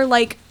ones that are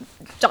like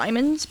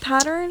diamonds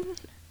pattern.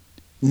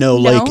 No,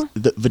 No? like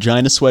the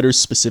vagina sweaters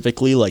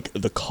specifically, like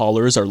the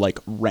collars are like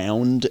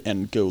round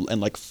and go and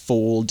like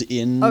fold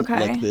in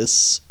like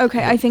this.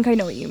 Okay, I think I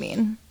know what you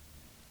mean.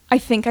 I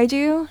think I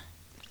do.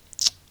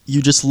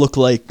 You just look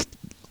like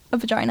A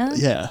vagina?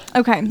 yeah.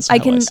 Okay, That's I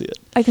how can see it.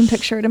 I can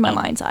picture it in my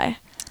mind's eye.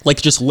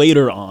 Like just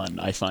later on,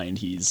 I find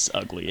he's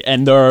ugly,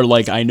 and there are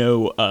like I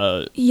know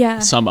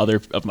some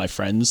other of my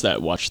friends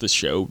that watch this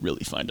show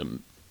really find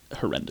him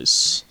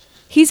horrendous.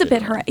 He's a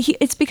bit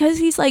it's because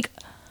he's like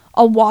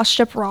a washed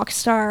up rock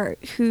star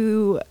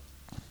who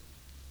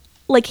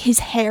like his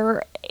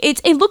hair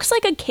it looks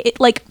like a kid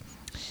like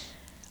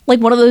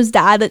one of those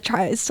dad that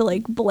tries to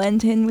like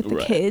blend in with the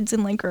Right. kids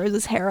and like grows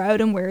his hair out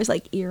and wears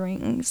like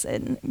earrings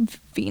and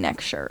V-neck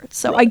shirts.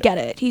 So I Right. get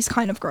it. He's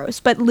kind of gross.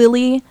 But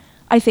Lily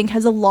I think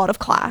has a lot of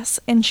class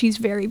and she's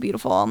very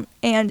beautiful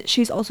and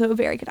she's also a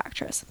very good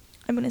actress.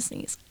 I'm going to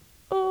sneeze.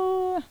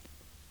 Oh.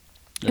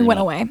 It went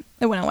away.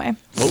 It went away.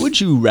 What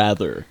would you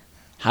rather?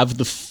 Have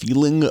the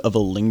feeling of a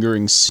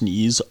lingering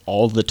sneeze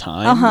all the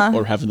time,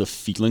 or have the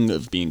feeling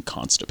of being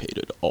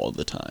constipated all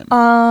the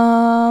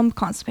time?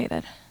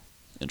 Constipated.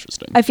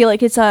 Interesting. I feel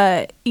like it's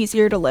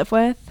easier to live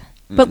with.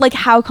 But like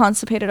how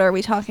constipated are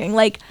we talking?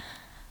 Like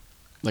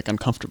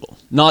uncomfortable.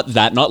 Not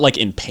like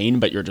in pain,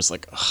 but you're just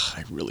like, ugh,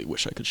 I really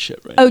wish I could shit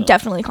right now. oh,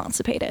 definitely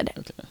constipated.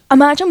 Okay.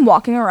 Imagine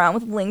walking around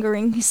with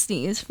lingering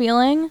sneeze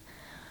feeling.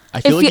 I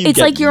feel like It's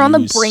like you're on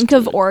the brink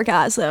of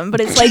orgasm, but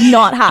it's like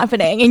not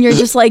happening and you're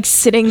just like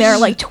sitting there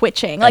like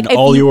twitching. Like and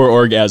all your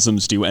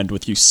orgasms do end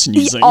with you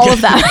sneezing. all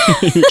of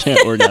that. You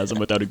can't orgasm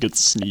without a good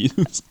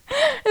sneeze.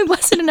 It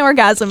wasn't an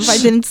orgasm if I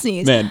didn't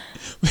sneeze. Man,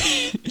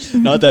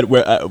 not that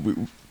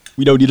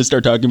we don't need to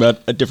start talking about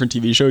a different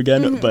TV show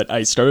again, but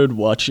I started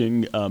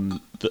watching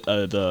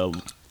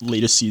the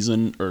latest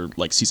season or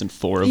like season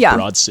 4 of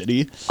Broad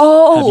City.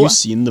 Oh. Have you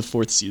seen the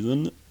 4th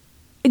season?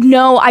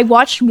 No, I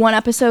watched one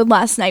episode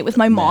last night with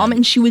my mom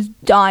and she was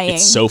dying.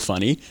 It's so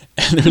funny.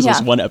 And there's this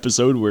Yeah. one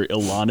episode where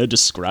Ilana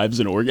describes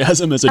an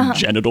orgasm as a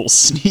genital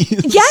sneeze.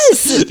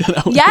 Yes,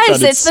 I yes,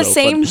 found it it's the so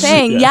same funny.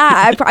 thing.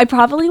 Yeah, I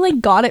probably like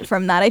got it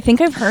from that. I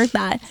think I've heard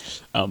that.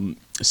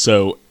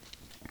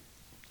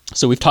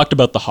 So we've talked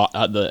about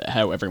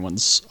how everyone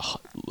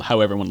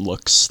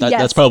looks.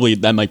 Yes.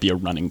 That might be a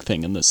running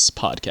thing in this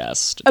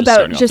podcast About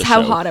starting off just the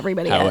how show. hot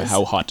everybody is.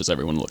 How hot does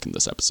everyone look in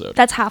this episode?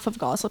 That's half of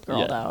Gossip Girl,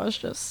 Yeah. though. It's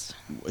just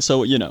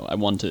So I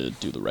want to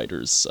do the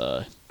writers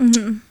a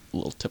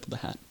little tip of the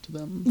hat to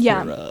them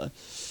Yeah. for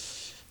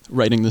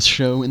writing this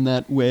show in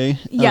that way.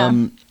 Yeah.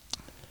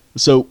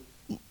 So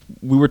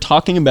we were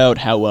talking about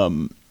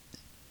how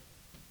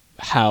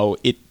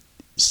it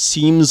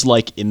seems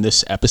like in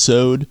this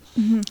episode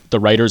the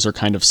writers are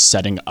kind of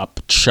setting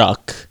up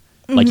Chuck.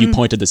 Like you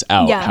pointed this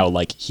out, Yeah. how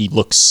like he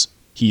looks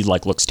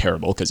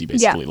terrible because he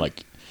basically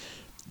like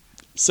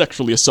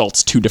sexually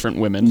assaults 2 different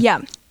women.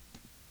 yeah,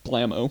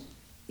 Blammo.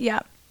 yeah.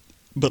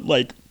 But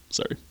like,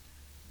 sorry,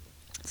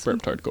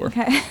 burped hardcore.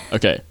 Okay.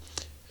 Okay,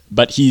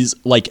 but he's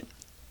like,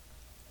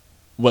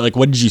 well, like,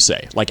 what did you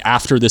say? Like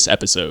after this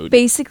episode,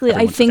 Basically, I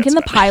everyone think in forgets the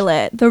about it.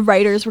 pilot, the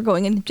writers were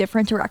going in a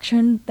different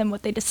direction than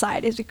what they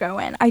decided to go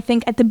in. I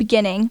think at the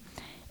beginning,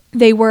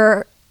 they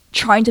were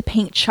trying to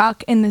paint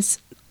Chuck in this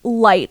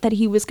light that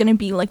he was going to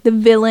be like the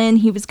villain,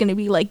 he was going to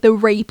be like the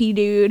rapey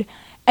dude.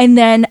 And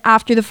then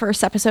after the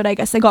first episode, I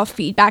guess they got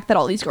feedback that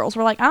all these girls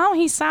were like, "Oh,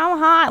 he's so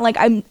hot." Like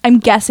I'm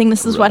guessing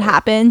this is what Right.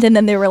 happened, and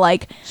then they were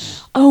like,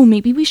 "Oh,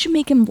 maybe we should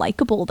make him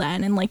likable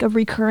then and like a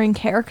recurring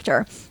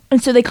character."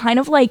 And so they kind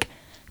of like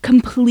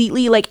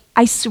completely like,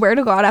 I swear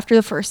to God, after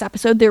the first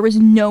episode, there was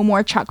no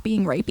more Chuck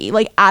being rapey,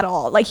 like at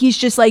all. Like he's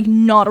just like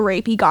not a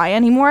rapey guy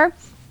anymore.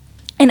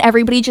 And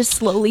everybody just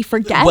slowly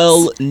forgets.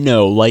 Well,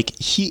 no, like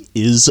he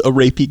is a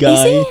rapey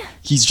guy. Is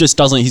he?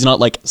 He's not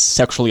like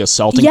sexually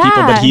assaulting people,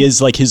 but Yeah. he is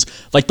like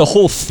the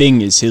whole thing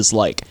is his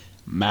like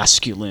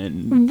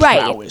masculine Right.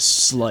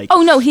 prowess. Like,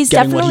 Oh, no, he's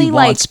getting what definitely, he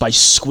like- wants by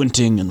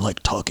squinting and like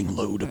talking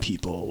low to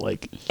people.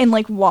 Like, And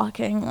like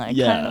walking like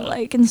Yeah. kind of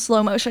like in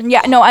slow motion.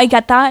 Yeah, no, I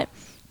get that.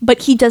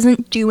 But he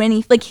doesn't do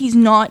any, like, he's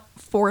not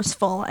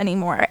forceful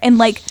anymore. And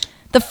like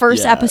the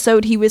first Yeah.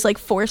 episode, he was like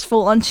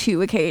forceful on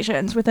 2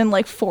 occasions within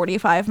like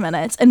 45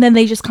 minutes. And then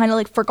they just kind of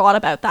like forgot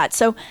about that.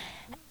 So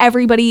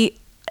everybody,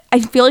 I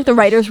feel like the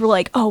writers were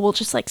like, oh, we'll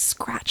just like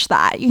scratch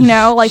that, you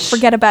know, like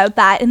forget about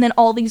that. And then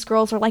all these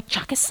girls are like,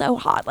 Chuck is so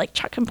hot. Like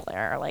Chuck and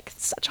Blair are like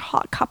such a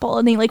hot couple.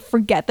 And they like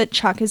forget that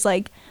Chuck is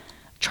like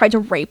tried to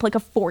rape like a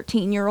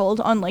 14-year-old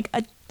on like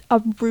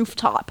a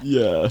rooftop.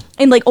 yeah.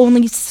 And like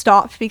only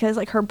stopped because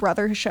like her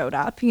brother showed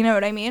up. You know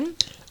what I mean?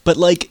 But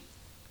like,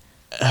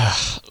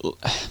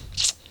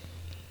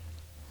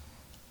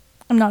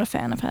 I'm not a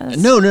fan of his.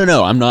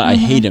 no, I'm not. I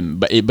hate him,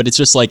 but it's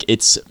just like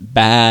it's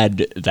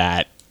bad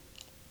that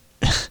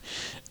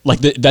like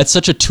that's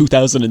such a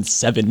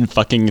 2007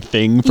 fucking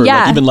thing for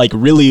Yeah. like, even like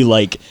really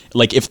like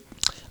if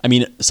I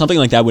mean something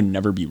like that would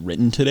never be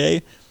written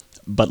today,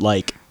 but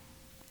like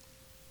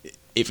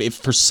if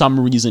for some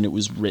reason it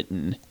was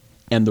written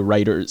and the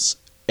writers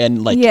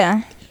and like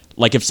Yeah.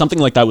 like if something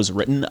like that was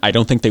written, I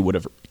don't think they would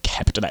have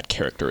kept that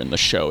character in the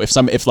show.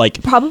 If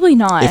like Probably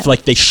not. if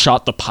like they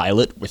shot the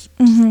pilot with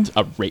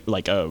a rape,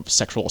 like a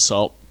sexual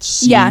assault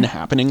scene Yeah.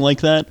 happening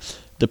like that,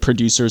 the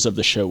producers of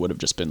the show would have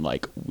just been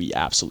like, we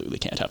absolutely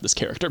can't have this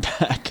character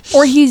back.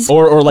 Or he's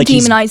or like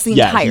demonized the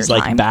entire he's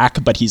like time.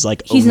 back, but he's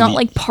like He's not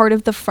only- like part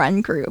of the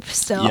friend group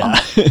still. yeah.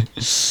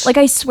 Like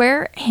I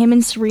swear him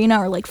and Serena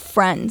are like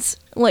friends.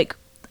 Like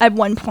at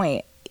one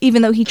point,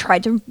 even though he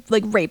tried to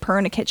like rape her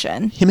in a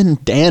kitchen. Him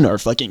and Dan are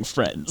fucking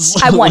friends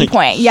At one Like,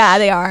 point. Yeah,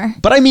 they are.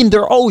 But I mean,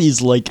 they're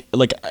always like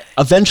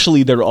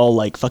eventually they're all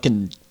like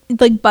fucking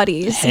Like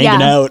buddies. hanging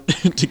yeah. out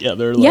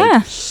together. Like,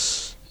 Yeah.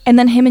 And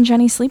then him and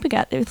Jenny sleep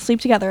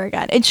together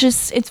again. It's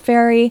just, it's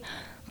very,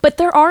 but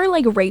there are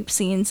like rape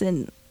scenes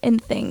in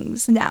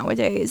things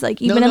nowadays.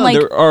 Like even in like,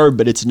 there are,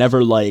 but it's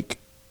never like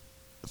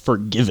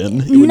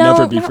forgiven. It would no,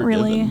 never be not forgiven.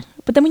 really.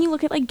 But then when you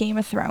look at like Game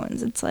of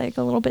Thrones, it's like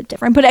a little bit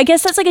different. But I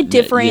guess that's like a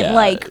different yeah.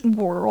 like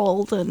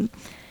world, and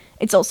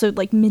it's also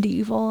like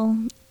medieval.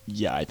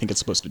 Yeah, I think it's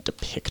supposed to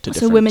depict a So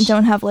different. women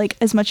don't have like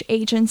as much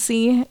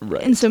agency,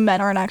 Right. and so men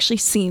aren't actually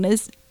seen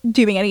as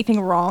doing anything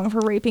wrong for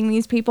raping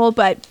these people.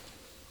 But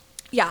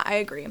yeah, I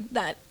agree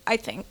that I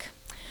think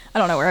I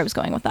don't know where I was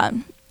going with that.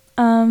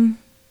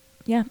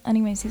 Yeah.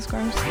 Anyways, he's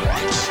gross.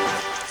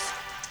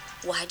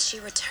 Why'd she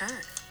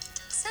return?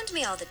 Send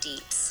me all the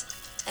deets.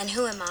 And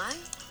who am I?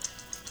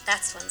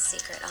 That's one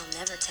secret I'll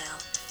never tell.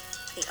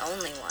 The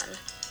only one.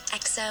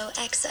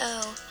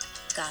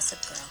 XOXO. Gossip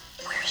Girl.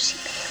 Where's she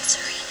been,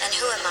 Serena? And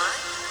who am I?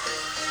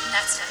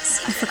 That's one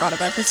secret. I forgot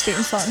about this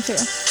theme song too.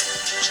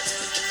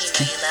 You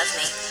know you love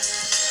me.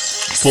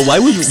 Well,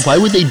 why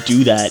would they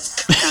do that?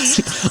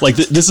 Like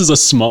this is a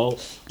small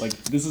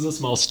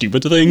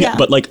stupid thing, Yeah.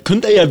 but like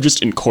couldn't they have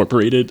just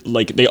incorporated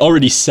like they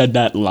already said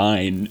that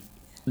line?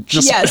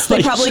 Just Yes, they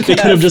like, probably they could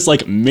could have have. just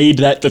like made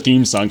that the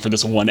theme song for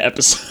this one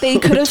episode. They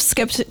could have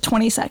skipped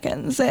 20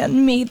 seconds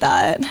and made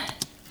that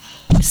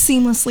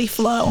seamlessly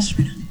flow.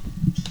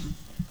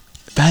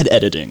 Bad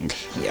editing.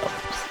 Yep.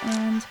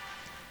 And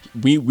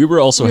We were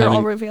also we're all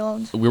having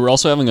revealed we were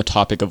also having a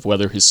topic of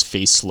whether his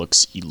face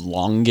looks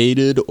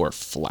elongated or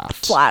flat.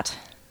 flat.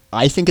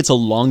 I think it's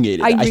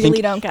elongated. I think,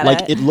 really don't get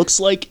like, it. It looks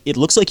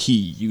like he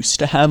used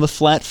to have a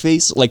flat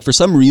face. Like for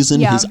some reason,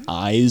 Yeah. his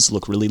eyes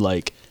look really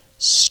like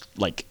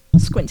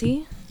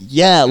Squinty.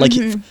 yeah, like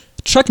Mm-hmm.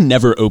 Chuck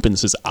never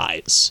opens his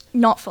eyes.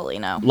 Not fully,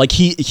 no. Like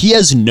he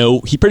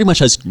pretty much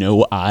has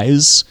no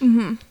eyes.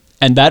 Mm-hmm.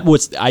 And that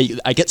was I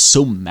get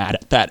so mad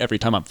at that every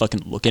time I'm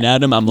fucking looking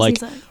at him. I'm like,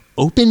 he's like-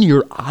 open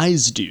your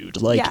eyes,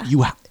 dude. Like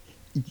Yeah.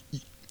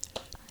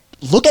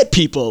 look at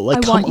people. Like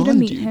I come want you to on,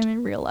 meet dude. him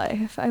in real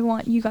life. I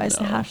want you guys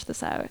to hash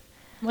this out.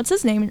 What's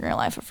his name in real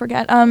life? I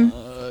forget.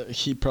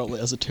 He probably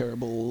has a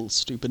terrible,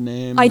 stupid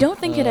name. I don't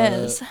think it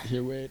is.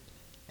 Here, wait.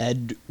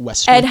 Ed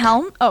Westwick. Ed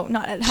Helm? Oh,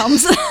 not Ed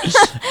Helms.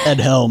 Ed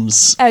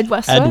Helms. Ed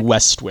Westwick? Ed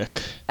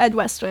Westwick. Ed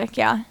Westwick,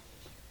 yeah.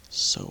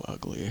 So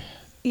ugly.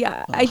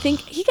 Yeah, I think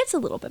he gets a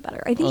little bit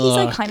better. I think he's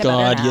like kind of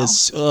God, better now.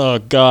 yes. Oh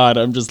God,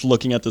 I'm just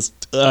looking at this.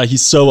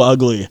 He's so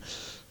ugly.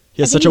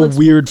 He has I think such a he looks-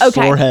 weird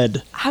okay.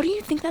 forehead. How do you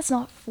think that's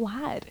not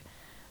flat?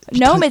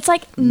 No, it's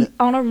like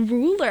on a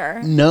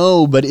ruler.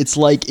 No, but it's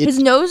like His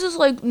nose is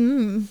like,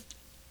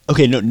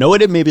 Okay, no, know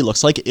what it maybe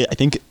looks like? I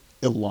think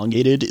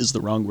elongated is the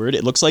wrong word.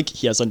 It looks like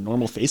he has a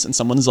normal face and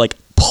someone's like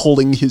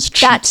pulling his cheeks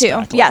That too, back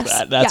like yes,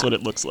 that. That's yeah. what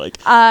it looks like.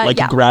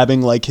 Yeah.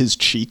 Grabbing like his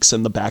cheeks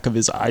and the back of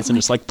his eyes and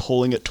just like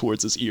pulling it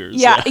towards his ears.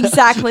 Yeah,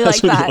 exactly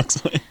That's like what that. It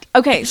looks like.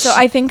 Okay, so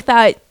I think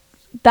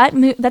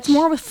that's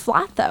more with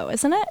flat though,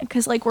 isn't it?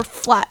 Because like we're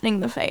flattening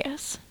the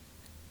face.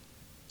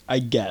 I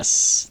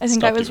guess. I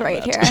think Stop I was doing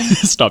right that. here.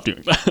 Stop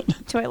doing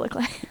that. Do I look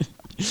like?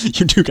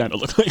 You do kind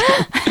of look like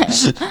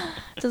him.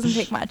 Doesn't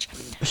take much.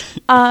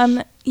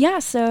 Yeah,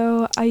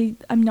 so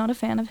I'm not a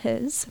fan of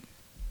his.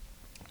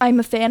 I'm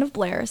a fan of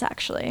Blair's,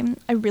 actually.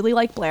 I really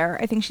like Blair.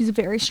 I think she's a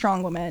very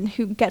strong woman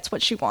who gets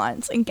what she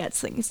wants and gets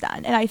things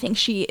done. And I think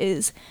she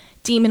is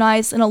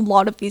demonized in a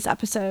lot of these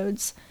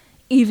episodes,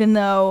 even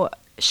though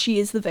she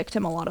is the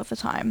victim a lot of the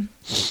time.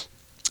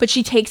 But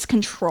she takes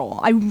control.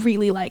 I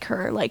really like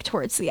her, like,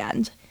 towards the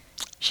end.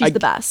 She's the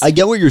best. I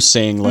get what you're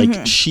saying.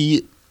 Like,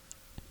 she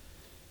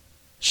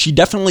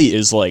definitely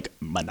is, like,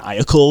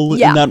 maniacal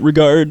in that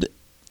regard.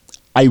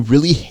 I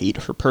really hate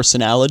her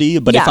personality,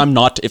 but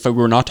if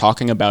we're not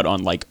talking about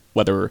on, like,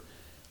 whether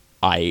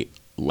I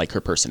like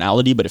her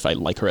personality, but if I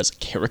like her as a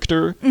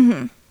character,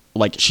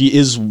 like, she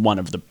is one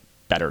of the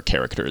better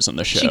characters in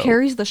the show. She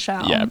carries the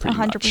show. Yeah, pretty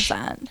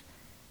 100%.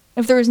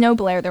 If there was no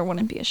Blair, there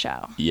wouldn't be a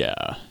show.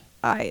 Yeah.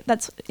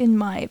 That's in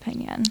my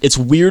opinion. It's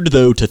weird,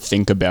 though, to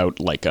think about,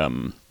 like,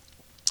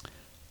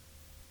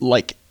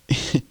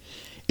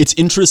 it's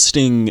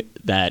interesting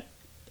that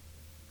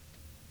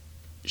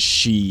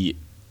she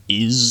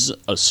is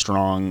a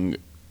strong,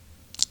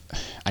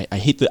 I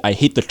hate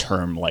the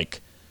term,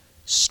 like,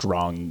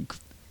 strong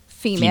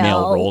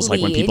female roles,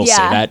 like, when people say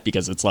that,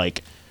 because it's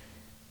like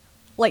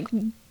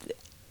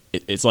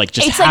it's like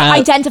just it's like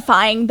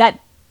identifying that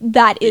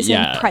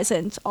isn't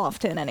present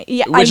often, and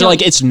which,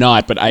 like, it's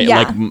not, but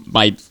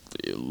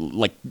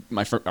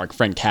our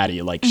friend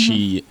Caddy, like,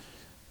 she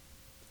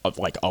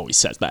like always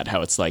says that,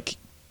 how it's like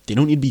they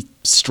don't need to be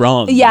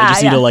strong, they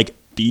just need to, like,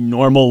 be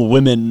normal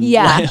women.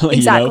 Exactly.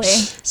 You know?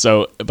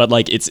 So, but,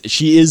 like,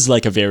 she is,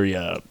 like, a very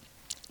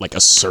like,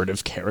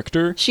 assertive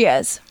character. She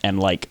is, and,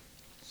 like,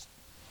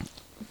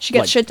 she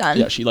gets shit done.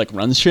 Yeah, she, like,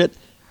 runs shit.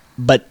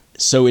 But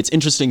so it's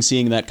interesting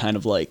seeing that kind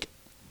of, like,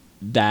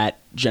 that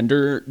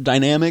gender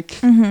dynamic,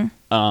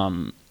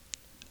 while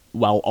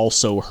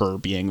also her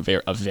being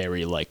a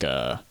very like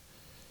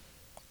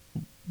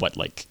what,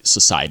 like,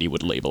 society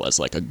would label as,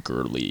 like, a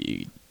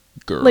girly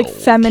girl, like,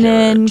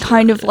 feminine character.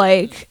 kind of,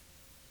 like,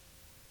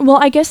 well,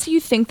 I guess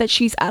you think that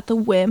she's at the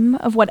whim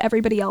of what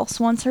everybody else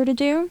wants her to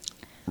do.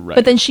 Right.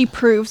 But then she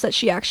proves that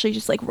she actually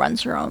just, like,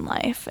 runs her own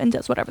life and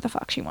does whatever the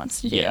fuck she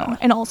wants to do. Yeah.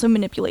 And also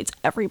manipulates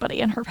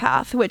everybody in her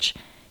path, which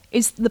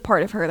is the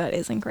part of her that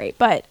isn't great.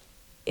 But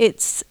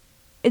it's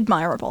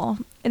admirable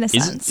in a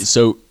sense.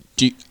 So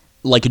do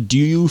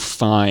you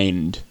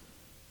find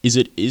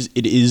it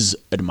is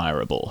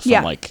admirable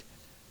from like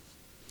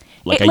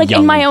a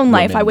young in my own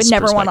life, I would woman's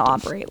never want to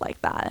perspective? operate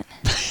like that.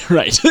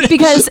 Right.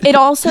 Because it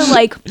also,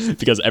 like,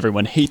 because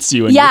everyone hates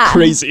you and you're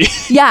crazy.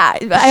 Yeah.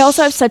 I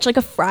also have such, like,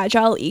 a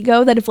fragile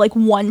ego that if, like,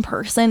 one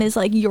person is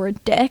like, you're a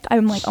dick,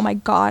 I'm like, oh my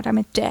God, I'm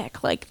a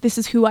dick. Like, this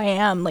is who I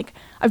am. Like,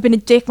 I've been a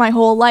dick my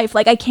whole life.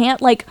 Like, I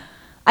can't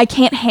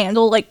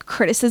handle, like,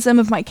 criticism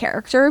of my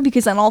character,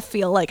 because then I'll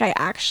feel like I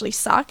actually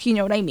suck. You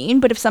know what I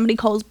mean? But if somebody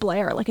calls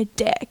Blair, like, a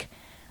dick,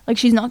 like,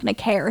 she's not going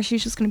to care.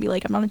 She's just going to be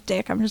like, I'm not a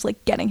dick. I'm just,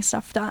 like, getting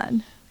stuff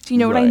done. Do you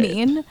know what I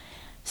mean?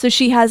 So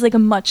she has, like, a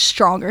much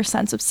stronger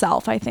sense of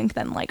self, I think,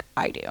 than, like,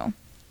 I do.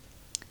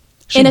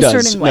 In a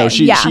certain way. No,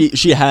 she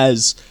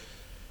has.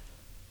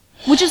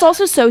 Which is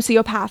also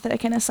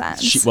sociopathic in a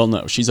sense.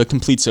 She's a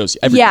complete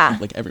sociopath.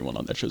 Like, everyone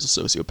on that show's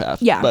a sociopath.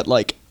 Yeah. But,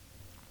 like,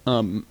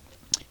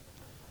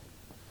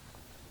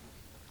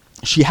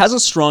 she has a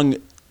strong,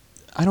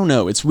 I don't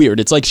know, it's weird.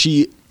 It's like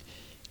she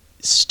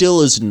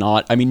still is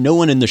not, I mean, no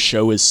one in the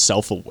show is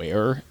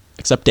self-aware,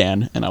 except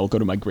Dan, and I will go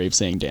to my grave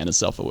saying Dan is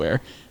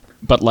self-aware.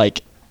 But, like,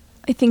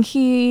 I think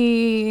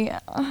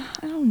I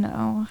don't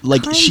know.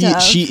 Like, she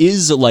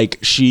is, like,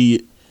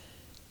 she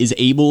is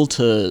able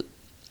to,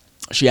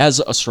 she has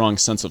a strong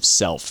sense of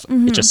self.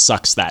 It just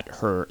sucks that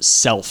her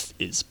self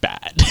is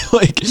bad.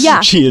 Like,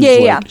 she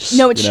is,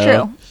 No, it's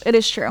true. It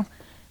is true.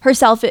 Her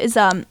self is,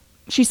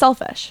 she's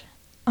selfish.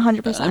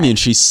 100%. I mean,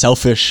 she's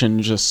selfish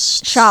and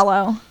just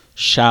shallow,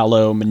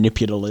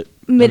 manipulative.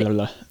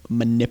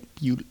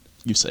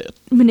 You say it.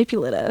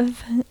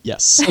 Manipulative.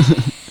 Yes.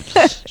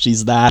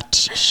 She's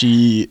that.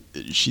 She's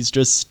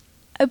just.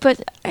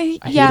 But I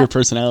hate her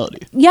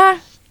personality. Yeah.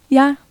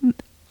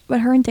 But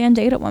her and Dan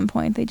date at one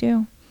point. They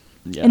do.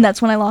 Yeah. And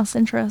that's when I lost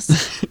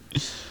interest.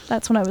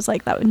 That's when I was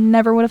like, that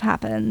never would have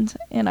happened,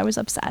 and I was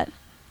upset.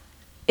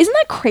 Isn't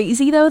that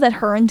crazy, though, that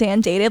her and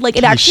Dan dated? Like,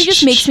 it actually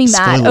just makes me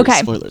mad.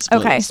 Spoilers.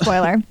 Okay,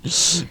 spoiler.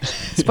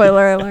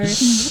 Spoiler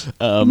alert.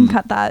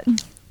 Cut that.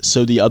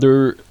 So the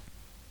other...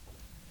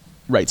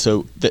 Right,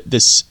 so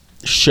this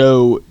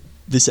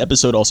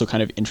episode also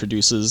kind of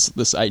introduces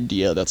this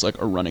idea that's, like,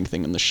 a running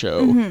thing in the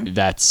show. Mm-hmm.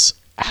 That's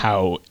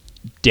how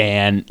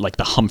Dan, like,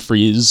 the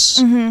Humphreys,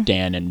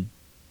 Dan and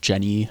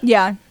Jenny...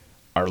 Yeah.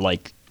 Are,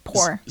 like...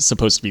 Poor.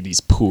 Supposed to be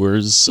these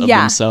poors of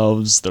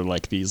themselves. They're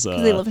like these...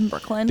 they live in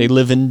Brooklyn. They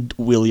live in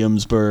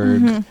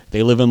Williamsburg. Mm-hmm.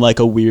 They live in, like,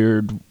 a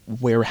weird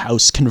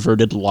warehouse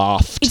converted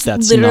loft. It's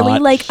literally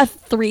like a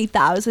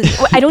 3,000...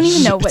 I don't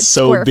even know what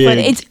so square big. foot.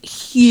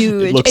 It's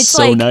huge. It looks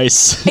so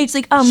nice. It's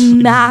like a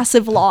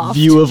massive loft.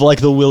 View of,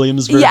 like, the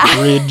Williamsburg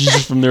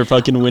Bridge from their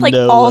fucking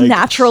window. Like, all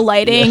natural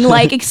lighting,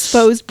 like,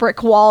 exposed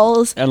brick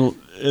walls.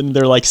 And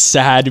they're, like,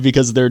 sad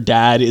because their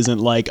dad isn't,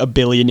 like, a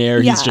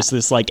billionaire. He's just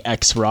this, like,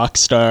 ex-rock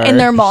star. And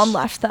their mom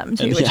left them,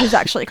 too, which is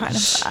actually kind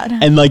of sad.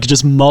 And, like,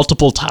 just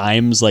multiple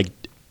times, like,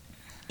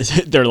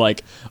 they're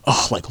like,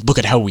 oh, like, look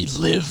at how we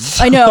live.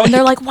 I know. And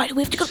they're like, why do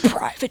we have to go to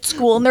private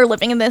school? And they're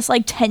living in this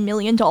like $10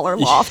 million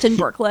loft in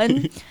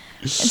Brooklyn.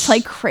 It's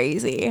like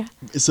crazy.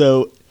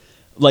 So,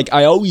 like,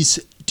 I always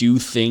do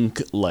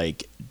think,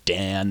 like,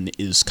 Dan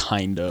is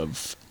kind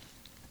of,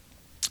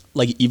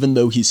 like, even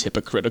though he's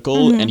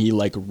hypocritical and he,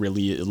 like,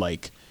 really,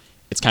 like,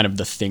 it's kind of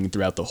the thing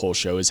throughout the whole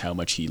show is how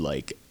much he,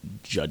 like,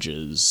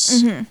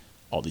 judges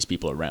all these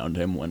people around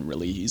him when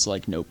really he's,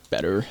 like, no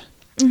better.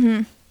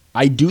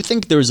 I do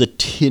think there's a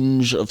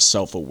tinge of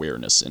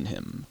self-awareness in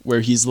him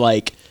where he's,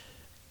 like,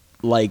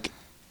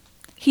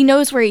 He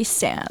knows where he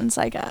stands,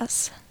 I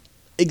guess.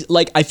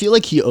 like, I feel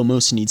like he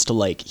almost needs to,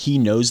 like, he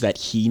knows that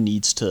he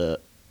needs to,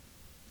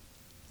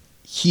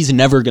 he's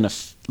never gonna,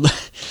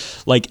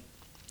 like,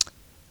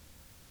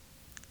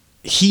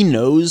 he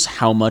knows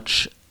how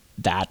much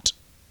that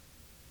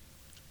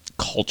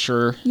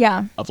culture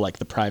Yeah. of, like,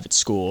 the private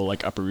school,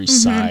 like, Upper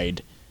East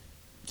Side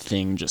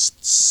thing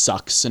just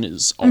sucks and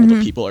is, all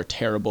the people are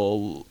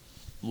terrible,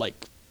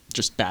 like,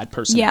 just bad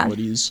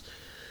personalities.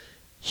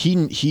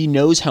 He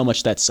knows how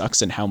much that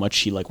sucks and how much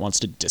he, like, wants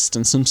to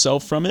distance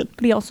himself from it.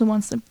 But he also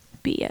wants to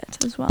be it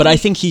as well. But I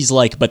think he's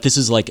like, but this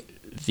is like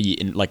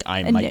like my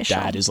Initial.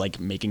 dad is like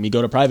making me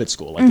go to private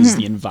school. Like this is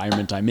the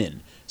environment I'm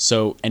in.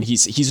 So, and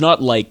he's not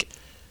like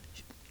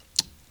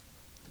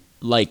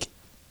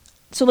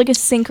So like a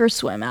sink or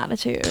swim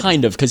attitude.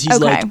 kind of, because he's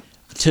Okay.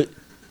 like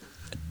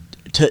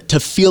to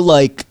feel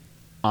like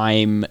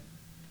I'm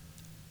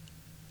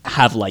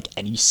have like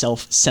any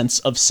sense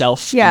of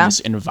self Yeah. in this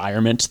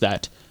environment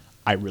that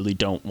I really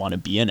don't want to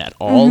be in at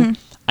all.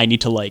 I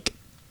need to like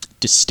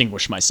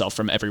distinguish myself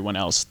from everyone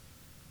else,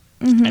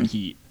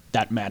 and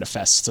that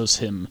manifests as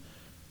him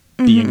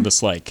being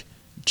this like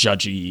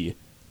judgy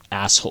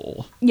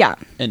asshole. Yeah.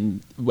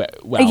 And well,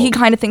 Like he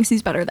kind of thinks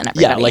he's better than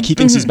everybody. yeah, like he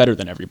thinks he's better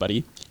than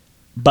everybody,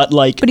 but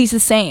like But he's the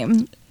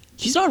same.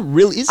 he's not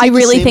really. Is I he the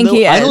really same, think though?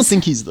 he I don't is.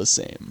 think he's the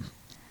same.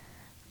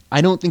 I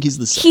don't think he's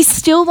the same. He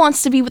still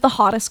wants to be with the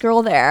hottest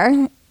girl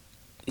there.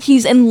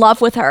 He's in love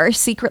with her,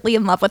 secretly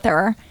in love with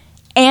her.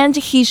 And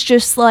he's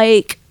just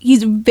like,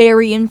 he's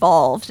very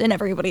involved in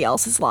everybody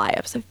else's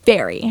lives.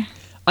 Very.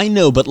 I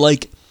know, but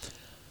like,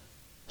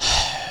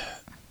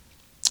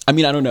 I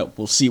mean, I don't know.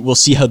 We'll see. We'll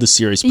see how the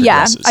series Yeah,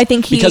 progresses. I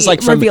think he because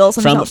like reveals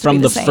himself to from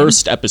be the the same.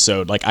 first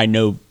episode, like I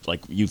know,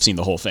 like you've seen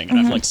the whole thing, and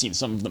Mm-hmm. I've like seen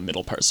some of the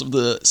middle parts of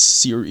the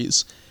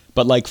series.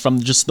 But like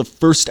from just the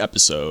first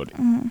episode,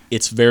 Mm-hmm.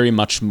 it's very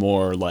much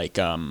more like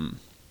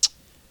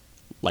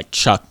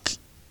Chuck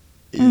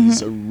Mm-hmm.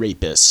 is a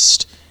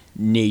rapist.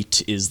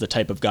 Nate is the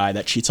type of guy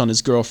that cheats on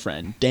his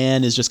girlfriend.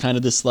 Dan is just kind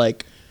of this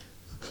like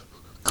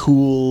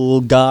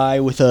cool guy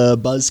with a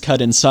buzz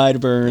cut and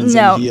sideburns.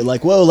 No. And he,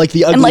 like, whoa, like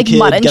the ugly like, kid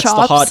mutton gets the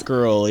chops. hot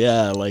girl.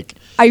 Yeah, like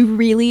I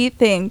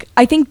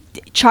think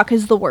Chuck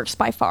is the worst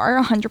by far,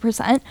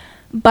 100%.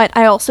 But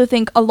I also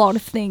think a lot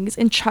of things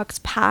in Chuck's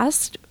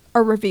past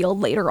are revealed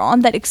later on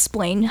that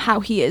explain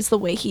how he is the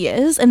way he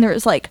is. And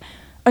there's like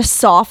a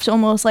soft,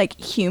 almost like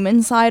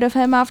human side of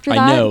him after that.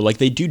 I know, like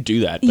they do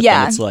that. But Yeah.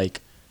 then it's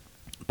like,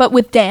 But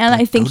with Dan,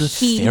 I think go to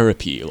he...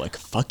 therapy. Like,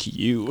 fuck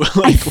you. like,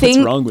 I think,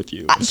 what's wrong with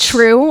you?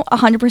 True,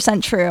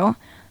 100% true.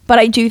 But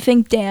I do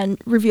think Dan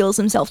reveals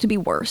himself to be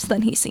worse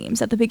than he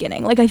seems at the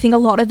beginning. Like, I think a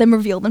lot of them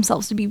reveal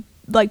themselves to be,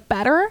 like,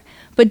 better.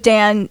 But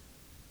Dan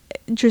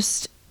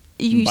just...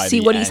 You By see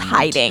the what he's end,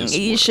 hiding. is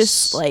He's worse.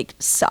 just, like,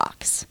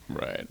 sucks.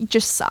 Right. He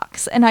just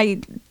sucks. And I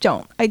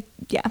don't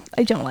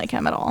like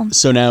him at all.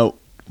 So now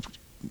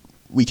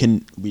we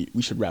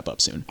should wrap up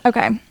soon.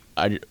 Okay.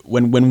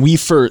 When we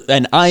first,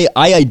 and I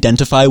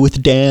identify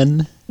with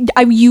Dan.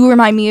 You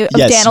remind me of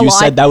Yes, Dan a you lot.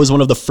 said that was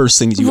one of the first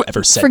things you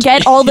ever said.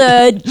 Forget to me. all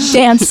the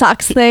Dan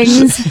sucks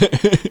things.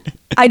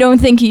 I don't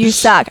think you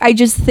suck. I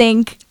just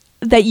think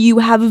that you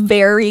have a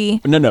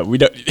very... No, we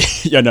don't.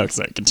 Yeah, no,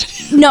 sorry,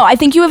 continue. No, I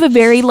think you have a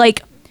very,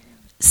 like,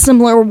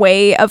 similar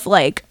way of,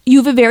 like... You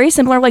have a very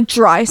similar, like,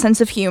 dry sense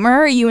of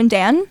humor, you and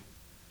Dan.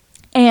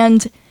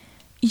 And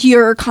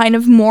you're kind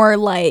of more,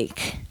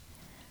 like...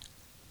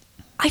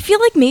 I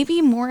feel like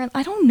maybe more...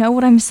 I don't know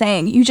what I'm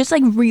saying. You just,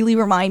 like, really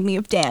remind me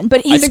of Dan.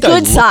 But his think I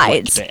good look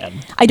like sides... Dan.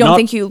 I don't Not-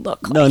 think you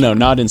look like No, him.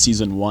 not in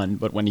season 1,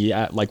 but when he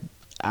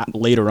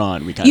later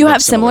on we kind You of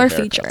have similar haircuts.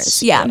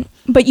 features, yeah.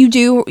 But you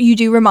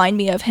do remind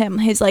me of him,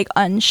 his like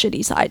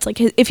unshitty sides. Like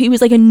if he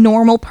was like a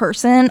normal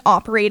person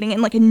operating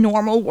in like a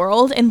normal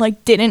world and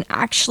like didn't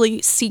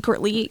actually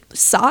secretly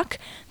suck,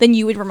 then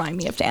you would remind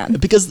me of Dan.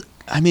 Because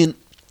I mean,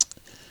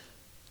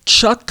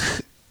 Chuck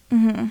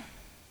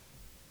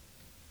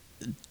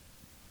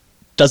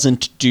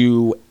doesn't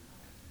do.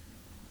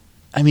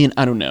 I mean,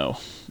 I don't know.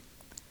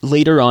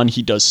 Later on,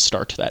 he does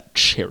start that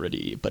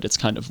charity, but it's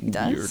kind of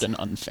does? weird and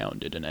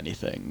unfounded in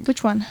anything.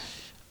 Which one?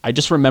 I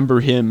just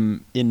remember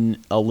him in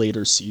a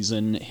later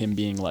season, him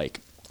being like,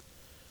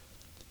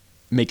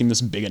 making this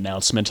big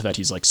announcement that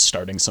he's like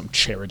starting some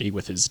charity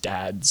with his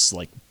dad's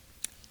like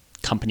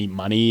company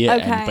money.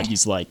 Okay. But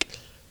he's like,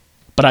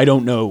 but I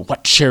don't know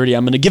what charity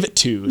I'm going to give it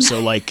to.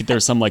 So like,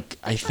 there's some like,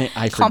 I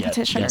forget.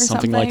 Competition Yeah, or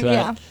something like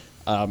that.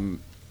 Yeah.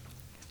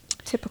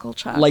 Typical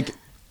Chuck. Like,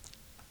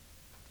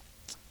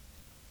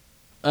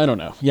 I don't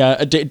know.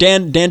 Yeah,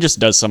 Dan just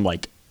does some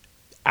like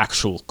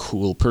actual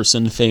cool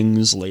person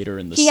things later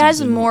in the He season.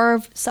 has more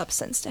of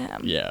substance to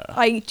him. Yeah.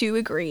 I do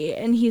agree.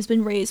 And he's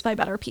been raised by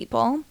better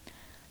people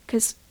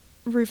because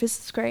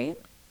Rufus is great.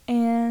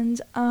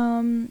 And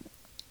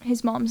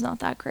his mom's not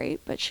that great,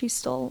 but she's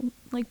still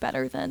like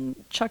better than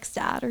Chuck's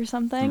dad or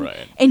something.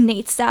 Right. And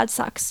Nate's dad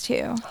sucks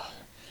too.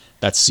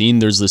 That scene,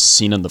 there's this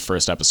scene in the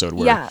first episode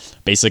where Yeah.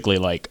 basically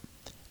like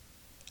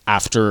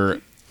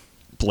after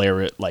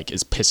Blair like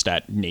is pissed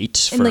at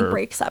Nate And, like,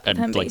 breaks up with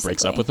him, breaks up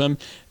basically. with him,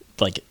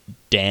 like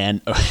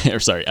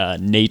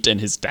Nate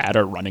and his dad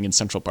are running in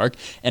Central Park,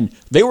 and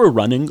they were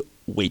running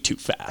way too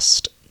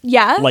fast.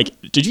 Yeah. Like,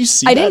 did you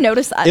see I that? didn't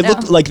notice that, It no.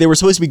 looked like they were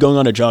supposed to be going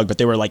on a jog, but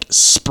they were like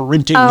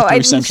sprinting Oh, I through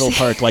didn't Central see-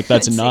 Park. Like,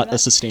 that's I didn't see not that. a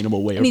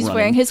sustainable way and of he's running.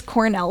 wearing his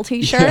Cornell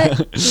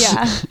t-shirt.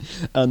 Yeah.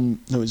 No,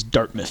 it was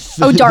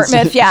Dartmouth. Oh,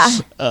 Dartmouth, yeah.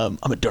 I'm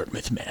a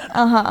Dartmouth man.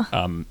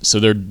 Uh-huh. So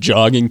they're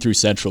jogging through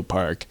Central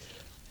Park,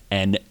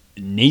 and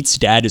Nate's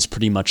dad is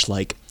pretty much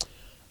like,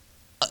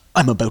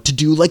 I'm about to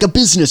do like a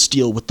business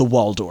deal with the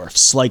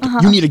Waldorfs. Like,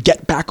 you need to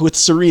get back with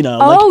Serena.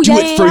 Oh, Like, do yeah,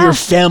 it for yeah. your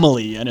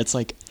family. And it's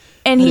like,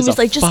 And that he is was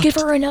a like, just give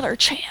fucked- her another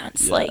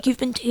chance. Yeah. Like, you've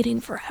been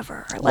dating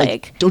forever. Like,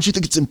 Like don't you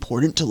think it's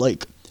important to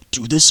like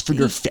do this for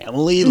your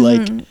family?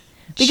 Like,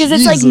 because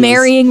it's like Jesus.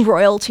 marrying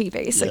royalty,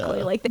 basically.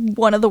 Yeah. Like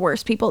one of the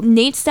worst people.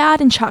 Nate's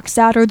dad and Chuck's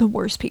dad are the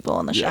worst people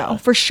on the show, Yeah.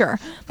 for sure.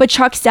 But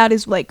Chuck's dad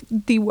is like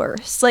the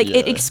worst. Like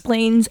it Yeah.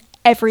 explains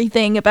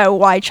everything about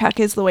why Chuck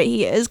is the way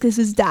he is, because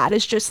his dad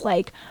is just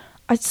like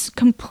a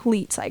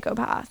complete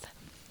psychopath.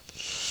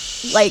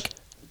 Like,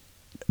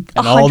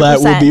 And all that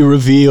will 100%. be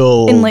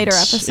revealed In later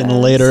episodes. In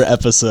later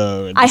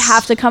episodes. I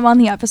have to come on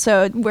the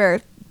episode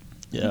where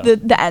Yeah.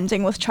 the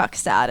ending with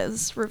Chuck's dad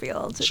is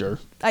revealed. Sure.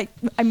 I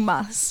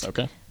must.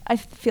 Okay. I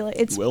feel like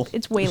it's will.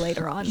 it's way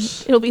later on.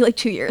 It'll be like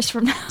 2 years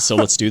from now. So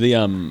let's do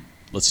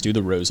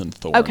the rose and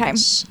thorns. Okay.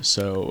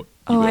 So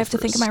Oh, you go I have to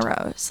think of my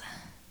first. rose.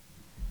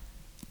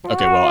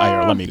 Okay,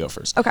 well, let me go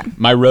first. Okay.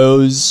 My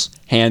rose,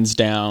 hands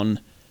down,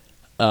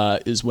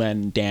 is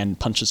when Dan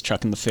punches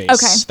Chuck in the face.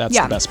 Okay, That's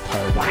yeah. the best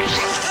part. What the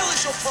hell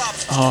is your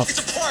problem? Oh. It's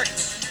a party.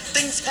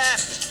 Things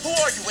happen. Who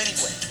are you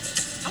anyway?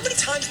 How many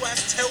times do I have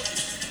to tell you?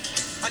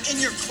 I'm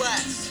in your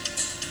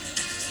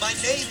class. My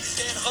name is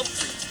Dan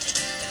Humphrey.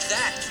 And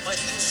that is my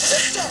little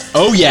sister.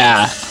 Oh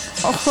yeah!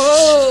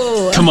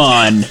 Oh. Come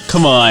on. Let's go,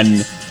 come on.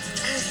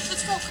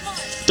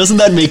 Doesn't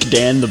that make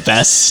Dan the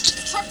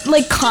best?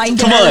 Like kind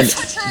Come of. on.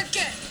 Touch her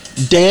again.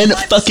 Dan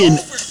fucking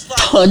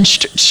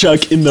punched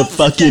Chuck in the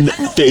fucking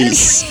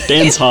face.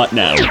 Dan's hot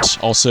now.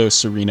 Also,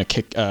 Serena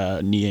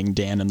kneeing kneeing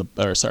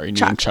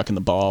Chuck in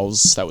the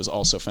balls. That was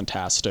also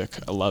fantastic.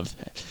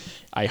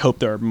 I hope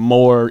there are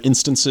more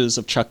instances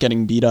of Chuck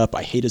getting beat up.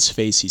 I hate his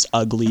face. He's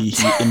ugly.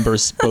 He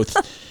inverts both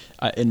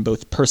in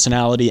both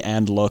personality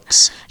and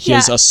looks. He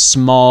is Yeah. a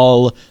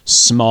small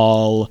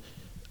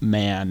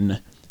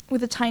man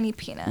With a tiny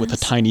penis. with a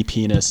tiny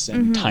penis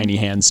and tiny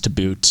hands to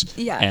boot.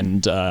 Mm-hmm. Yeah.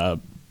 And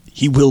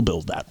he will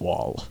build that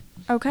wall.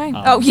 Okay.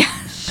 Oh yeah.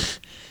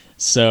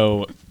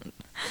 So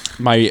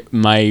my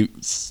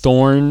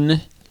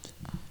thorn,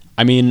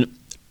 I mean,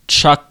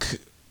 Chuck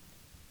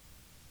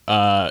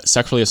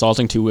sexually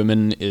assaulting two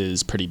women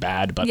is pretty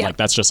bad, but Yeah. like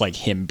that's just like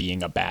him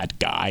being a bad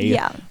guy.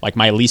 Yeah. Like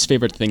my least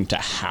favorite thing to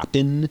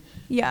happen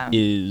Yeah.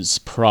 is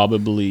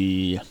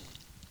probably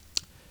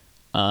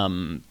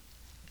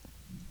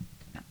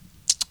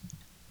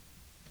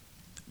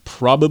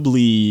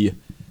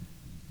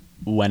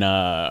when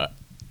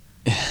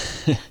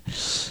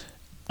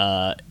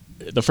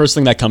the first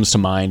thing that comes to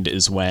mind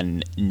is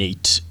when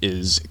Nate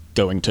is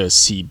going to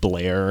see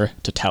Blair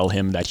to tell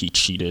him that he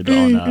cheated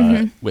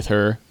on with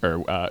her,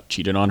 or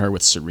cheated on her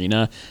with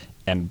Serena,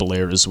 and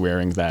Blair is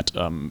wearing that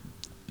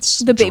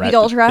The baby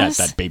doll dress?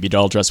 that baby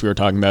doll dress we were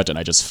talking about, and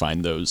I just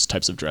find those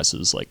types of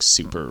dresses like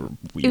super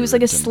weird. It was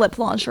like a and- slip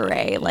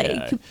lingerie,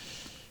 like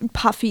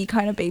puffy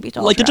kind of baby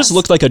doll. Like it just dress.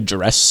 looked like a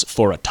dress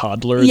for a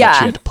toddler that Yeah.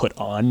 she had to put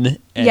on,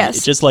 and Yes.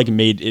 it just like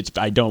made it.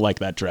 I don't like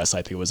that dress. I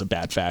think it was a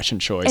bad fashion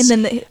choice.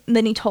 And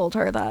then he told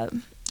her that.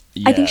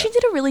 I think Yeah. she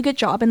did a really good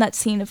job in that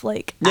scene of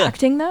like Yeah.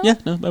 acting though. Yeah,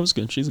 no, that was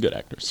good. She's a good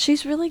actress.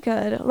 She's really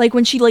good. Like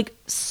when she like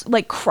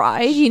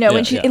cried, you know, Yeah,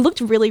 when she yeah. it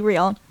looked really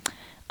real.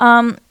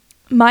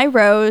 My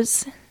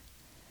rose.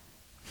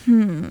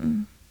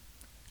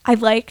 I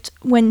liked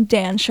when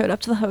Dan showed up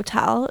to the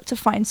hotel to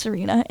find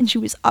Serena, and she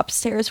was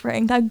upstairs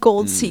wearing that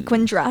gold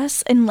sequin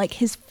dress, and like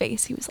his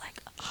face, he was like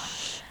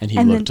And he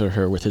And looked then- at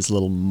her with his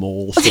little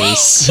mole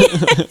face,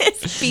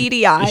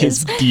 beady eyes.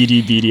 his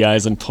beady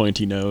eyes and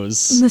pointy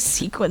nose. The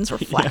sequins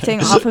reflecting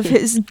off of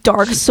his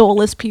dark,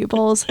 soulless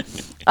pupils.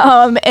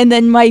 And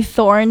then my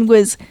thorn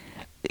was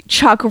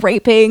Chuck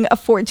raping a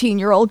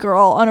 14-year-old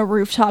girl on a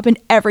rooftop and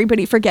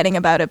everybody forgetting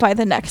about it by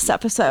the next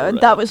episode.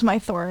 Right. That was my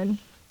thorn.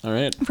 All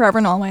right. Forever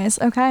and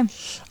always. Okay.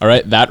 All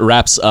right, that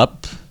wraps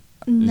up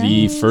the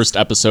Nice. first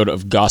episode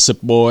of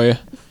Gossip Boy.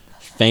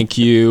 Thank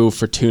you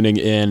for tuning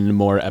in.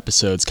 More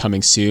episodes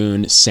coming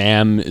soon.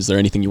 Sam, is there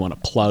anything you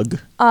want to plug?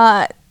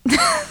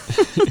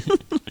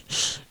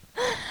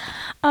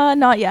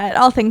 Not yet.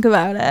 I'll think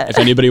about it. If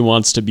anybody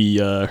wants to be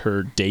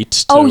her date.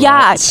 To, Oh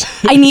yeah,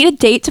 I need a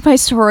date to my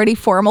sorority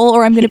formal,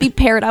 or I'm gonna be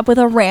paired up with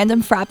a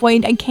random frat boy,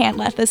 and I can't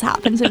let this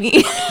happen to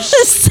me.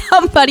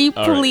 Somebody,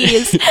 All right.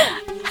 please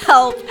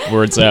help.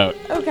 Words out.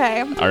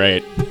 Okay. All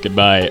right.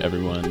 Goodbye,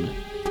 everyone.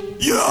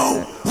 Yo,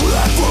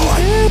 that boy,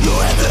 you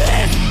have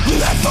it,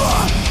 that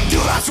far, you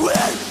last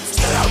win.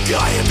 Stand out,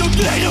 guy, and don't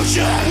need no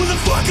shit. When the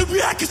fucking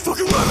react is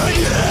fucking right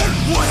here.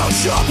 Why don't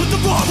shop with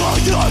the bomb all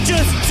you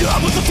just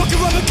job with the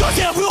fucking rubber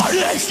goddamn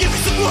warnings. Give me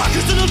some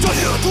rockers and I'll turn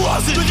you in the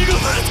closet. But you know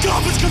that it's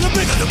gone, it's gonna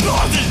make a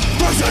deposit.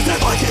 Pressure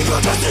take my king,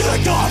 I'm testing the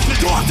cost. The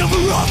cost of a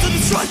rough and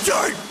the strike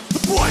dirt. The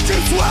boy can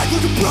swag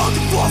with a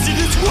broken faucet,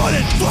 it's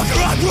running. Fucker,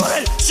 I'm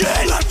running.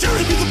 Shit, I'm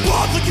tearing me the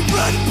bomb like you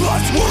ran and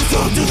bust. Worse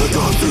up to the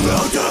ghost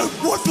around him.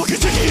 One fucking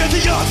ticket and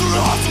the other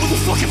off with a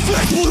fucking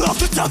flick. Pulled off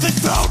the top they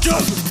found him.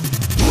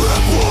 Who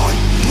that boy?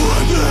 Who I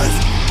miss?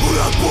 Who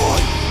that boy?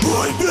 Who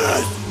I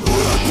miss? Who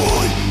that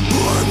boy? Who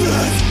I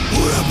miss?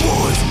 Who that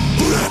boy?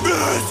 Who I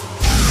miss?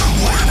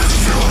 Why you make me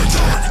feel like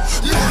that?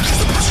 You mad cause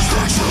the person's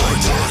trying to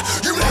like that?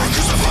 You mad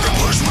cause I fucking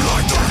push me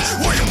like that?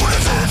 Why you put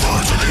it in the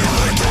parts of me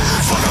like that?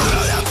 Fuck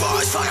around that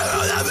boys, fuck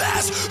around that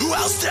mess. Who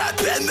else step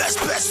in this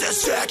business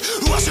check?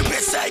 Who else should be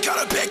say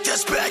gotta pick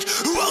this back?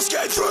 Who else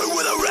came through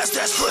with a rest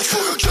that's flick?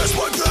 Fucking kiss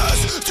my pass,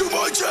 do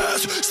my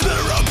test. Spin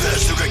around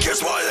bitch, you can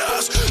kiss my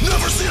ass.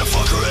 Never seen a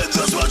fucker in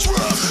this much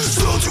rough.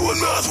 Still doing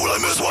math when I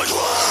miss my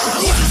class.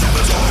 What's this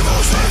every time I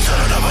was fake? Said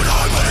I never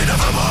died, but he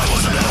never mind.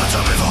 Wasn't in a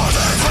time before.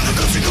 From the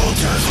gutsy gold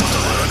tears, was the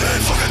letter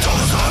name. Fucking all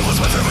the time was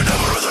my favorite,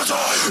 never other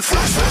time.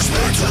 Flash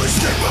me till they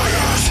stick my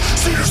ass.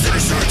 Senior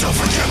city shirt, don't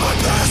forget my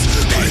past.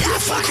 Be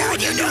that fucker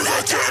and you know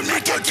that damn.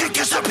 Make that dick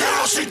disappear,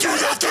 I'll see do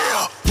that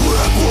there. Who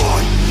that boy?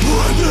 Who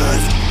I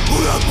miss? Who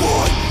that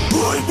boy? Who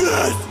I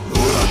miss?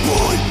 Who that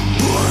boy?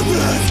 Who I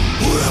miss?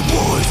 Who that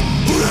boy?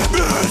 Who I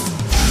miss?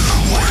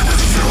 Why you make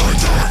me feel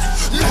like that?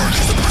 You mad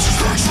cause the person's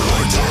trying to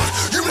like that?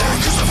 You mad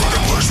cause I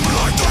fucking push me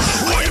like that?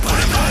 Why you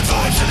putting bad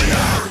vibes in the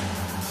air?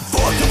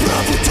 Fuck the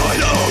rap with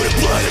title and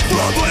play it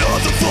from my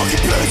other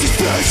fucking pages.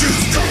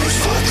 Those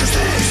fuckers,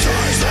 these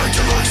guys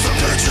acting like some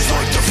bitches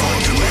like the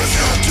fucking with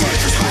you.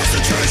 Takers,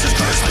 concentrations,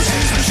 Christmas,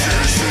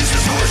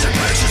 Jesus, horse and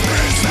bitches, be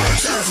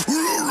expensive.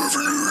 We're all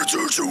revenue,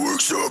 attention,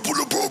 works up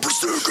with a bumper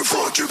sticker,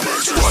 fuck your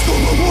bitches. Fuck on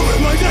my woman,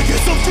 my neck